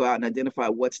say, to go out and identify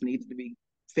what's needed to be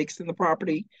fixed in the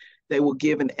property. They will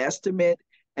give an estimate,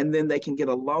 and then they can get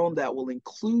a loan that will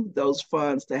include those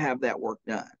funds to have that work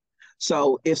done.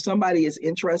 So if somebody is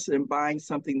interested in buying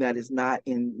something that is not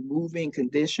in moving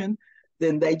condition,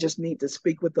 then they just need to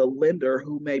speak with a lender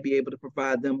who may be able to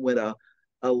provide them with a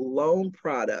loan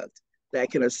product that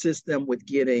can assist them with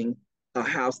getting a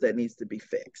house that needs to be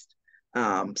fixed.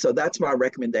 So that's my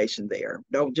recommendation there.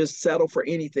 Don't just settle for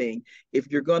anything. If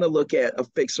you're going to look at a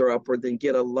fixer-upper, then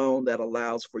get a loan that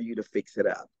allows for you to fix it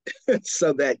up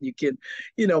so that you can,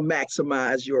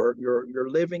 maximize your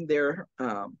living there.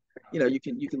 You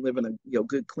can live in a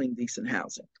good, clean, decent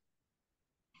housing.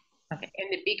 Okay,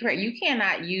 and to be correct, you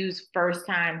cannot use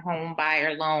first-time home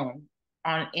buyer loan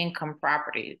on income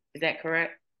properties. Is that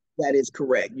correct? That is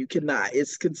correct. You cannot.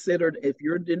 It's considered, if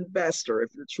you're an investor,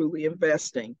 if you're truly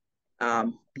investing,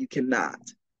 you cannot.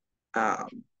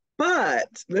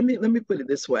 But let me put it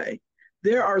this way: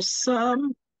 there are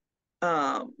some,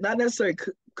 not necessarily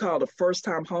called a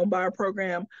first-time home buyer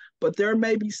program, but there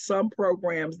may be some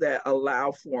programs that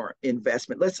allow for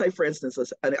investment. Let's say, for instance,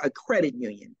 a credit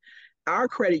union. Our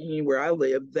credit union where I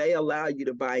live, they allow you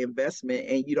to buy investment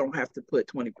and you don't have to put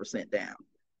 20% down.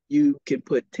 You can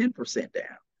put 10%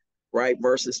 down, right?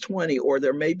 Versus 20, or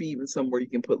there may be even somewhere you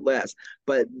can put less,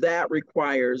 but that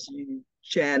requires you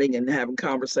chatting and having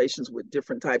conversations with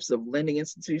different types of lending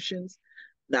institutions.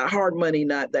 Not hard money,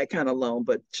 not that kind of loan,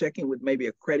 but checking with maybe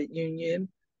a credit union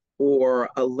or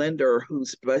a lender who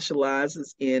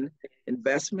specializes in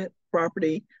investment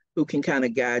property, who can kind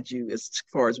of guide you as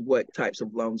far as what types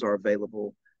of loans are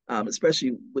available,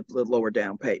 especially with the lower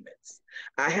down payments.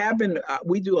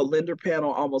 We do a lender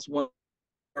panel almost one.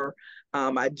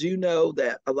 I do know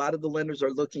that a lot of the lenders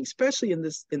are looking, especially in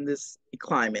this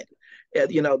climate,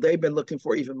 they've been looking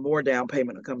for even more down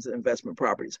payment when it comes to investment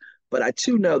properties. But I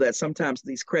too know that sometimes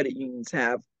these credit unions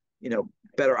have,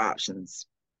 better options.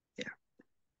 Yeah.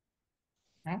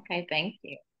 Okay, thank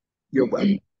you. You're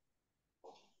welcome.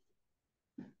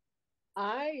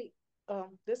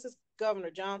 This is Governor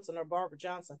Johnson or Barbara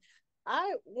Johnson.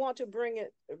 I want to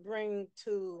bring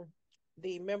to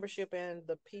the membership and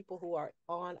the people who are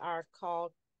on our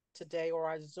call today or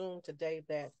our Zoom today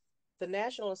that the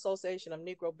National Association of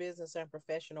Negro Business and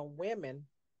Professional Women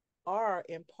are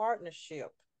in partnership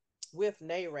with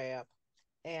NAREB.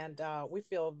 And we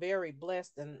feel very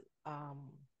blessed and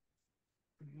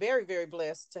very, very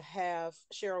blessed to have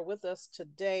Sheryl with us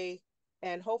today.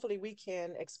 And hopefully we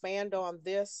can expand on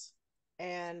this.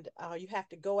 And you have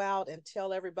to go out and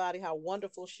tell everybody how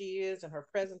wonderful she is. And her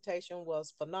presentation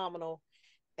was phenomenal.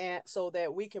 And so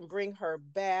that we can bring her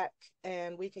back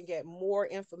and we can get more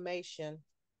information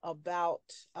about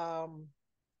real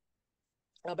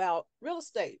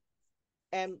estate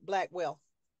and Black wealth.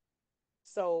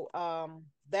 So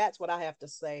that's what I have to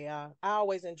say. I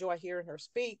always enjoy hearing her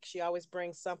speak. She always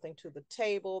brings something to the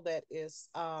table that is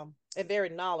and very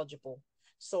knowledgeable.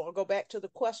 So I'll go back to the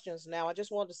questions now. I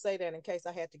just wanted to say that in case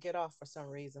I had to get off for some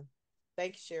reason.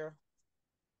 Thank you, Sheryl.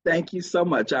 Thank you so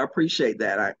much. I appreciate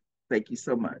that. I thank you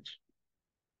so much.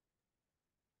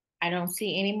 I don't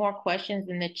see any more questions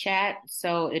in the chat,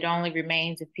 so it only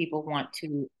remains if people want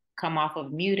to come off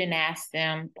of mute and ask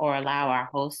them or allow our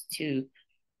host to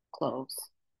close.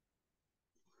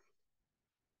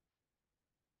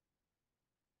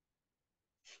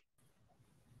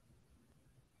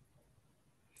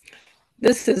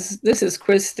 This is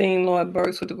Christine Lloyd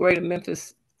Burks with the Greater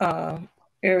Memphis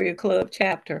Area Club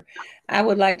chapter. I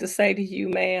would like to say to you,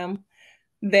 ma'am,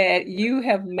 that you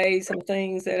have made some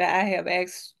things that I have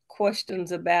asked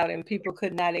questions about and people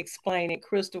could not explain it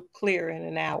crystal clear in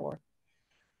an hour.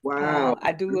 Wow.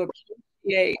 I do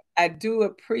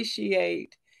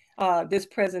appreciate this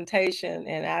presentation,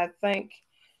 and I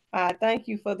thank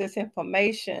you for this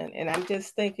information. And I'm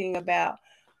just thinking about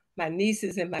my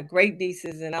nieces and my great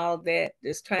nieces and all that,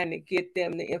 just trying to get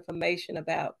them the information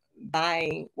about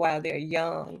buying while they're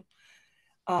young.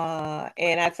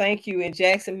 And I thank you. In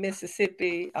Jackson,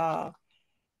 Mississippi, I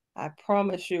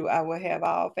promise you I will have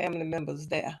all family members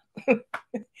there.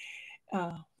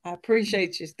 I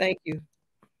appreciate you. Thank you.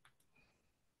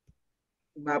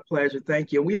 My pleasure.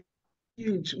 Thank you. We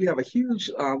have a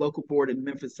huge local board in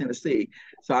Memphis, Tennessee.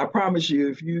 So I promise you,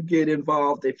 if you get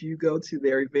involved, if you go to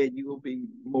their event, you will be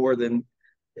more than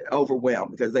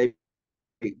overwhelmed because they have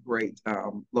a great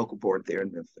local board there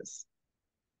in Memphis.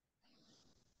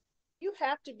 You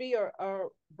have to be a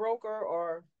broker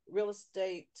or real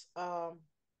estate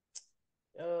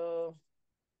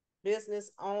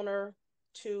business owner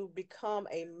to become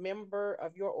a member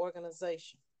of your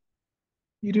organization.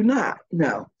 You do not,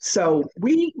 no. So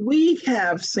we've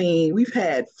had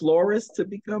florists to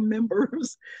become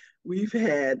members. We've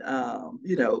had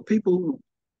people who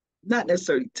not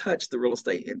necessarily touch the real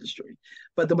estate industry,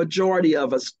 but the majority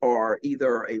of us are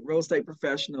either a real estate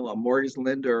professional, a mortgage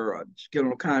lender, a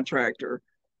general contractor,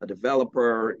 a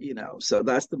developer, so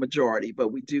that's the majority.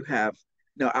 But we do have,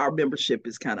 our membership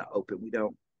is kind of open. We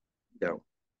don't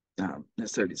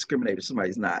necessarily discriminate if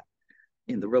somebody's not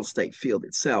in the real estate field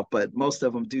itself, but most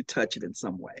of them do touch it in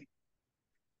some way.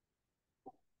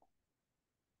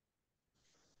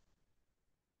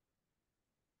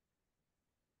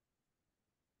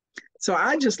 So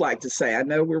I just like to say, I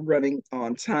know we're running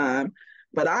on time,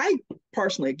 but I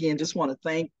personally, again, just want to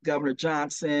thank Governor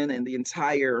Johnson and the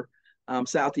entire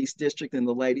Southeast District and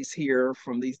the ladies here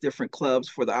from these different clubs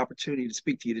for the opportunity to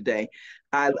speak to you today.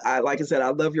 I like I said, I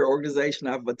love your organization.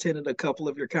 I've attended a couple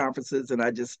of your conferences, and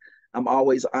I'm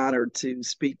always honored to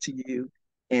speak to you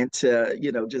and to,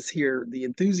 just hear the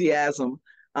enthusiasm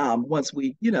once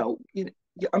we,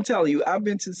 I'm telling you, I've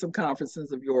been to some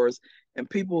conferences of yours and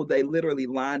people, they literally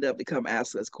lined up to come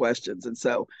ask us questions. And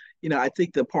so, I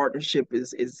think the partnership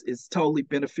is totally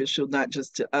beneficial, not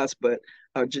just to us, but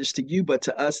just to you, but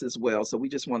to us as well. So we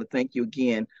just want to thank you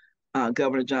again,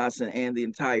 Governor Johnson and the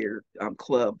entire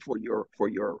club for your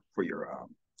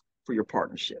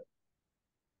partnership.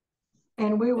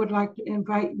 And we would like to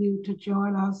invite you to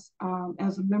join us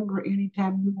as a member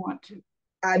anytime you want to.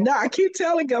 I know. I keep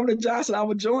telling Governor Johnson I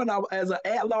would join as an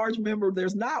at-large member.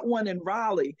 There's not one in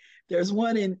Raleigh. There's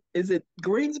one in, is it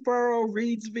Greensboro,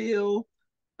 Reidsville?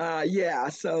 Yeah.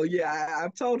 So yeah,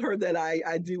 I've told her that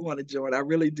I do want to join. I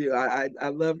really do. I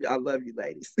love you,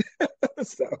 ladies.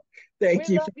 So thank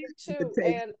you. We love you too,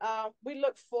 and we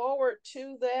look forward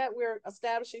to that. We're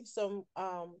establishing some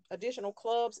additional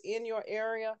clubs in your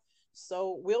area,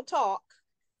 so we'll talk.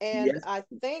 And yes. I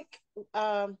think,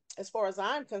 as far as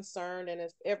I'm concerned, and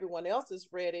if everyone else is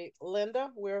ready, Linda,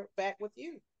 we're back with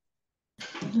you.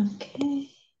 Okay.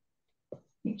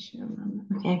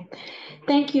 Okay.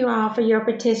 Thank you all for your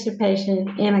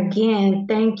participation. And again,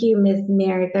 thank you, Ms.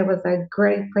 Merritt. That was a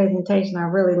great presentation. I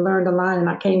really learned a lot, and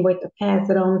I can't wait to pass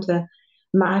it on to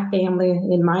my family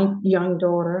and my young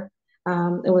daughter.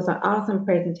 It was an awesome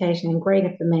presentation and great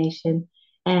information.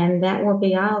 And that will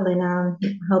be all. And I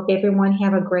hope everyone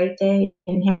have a great day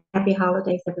and happy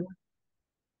holidays, everyone.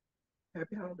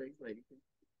 Happy holidays, ladies.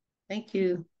 Thank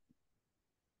you.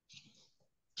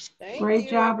 Great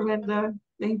job, Linda.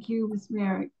 Thank you, Ms.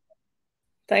 Merritt.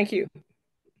 Thank you.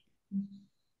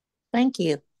 Thank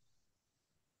you.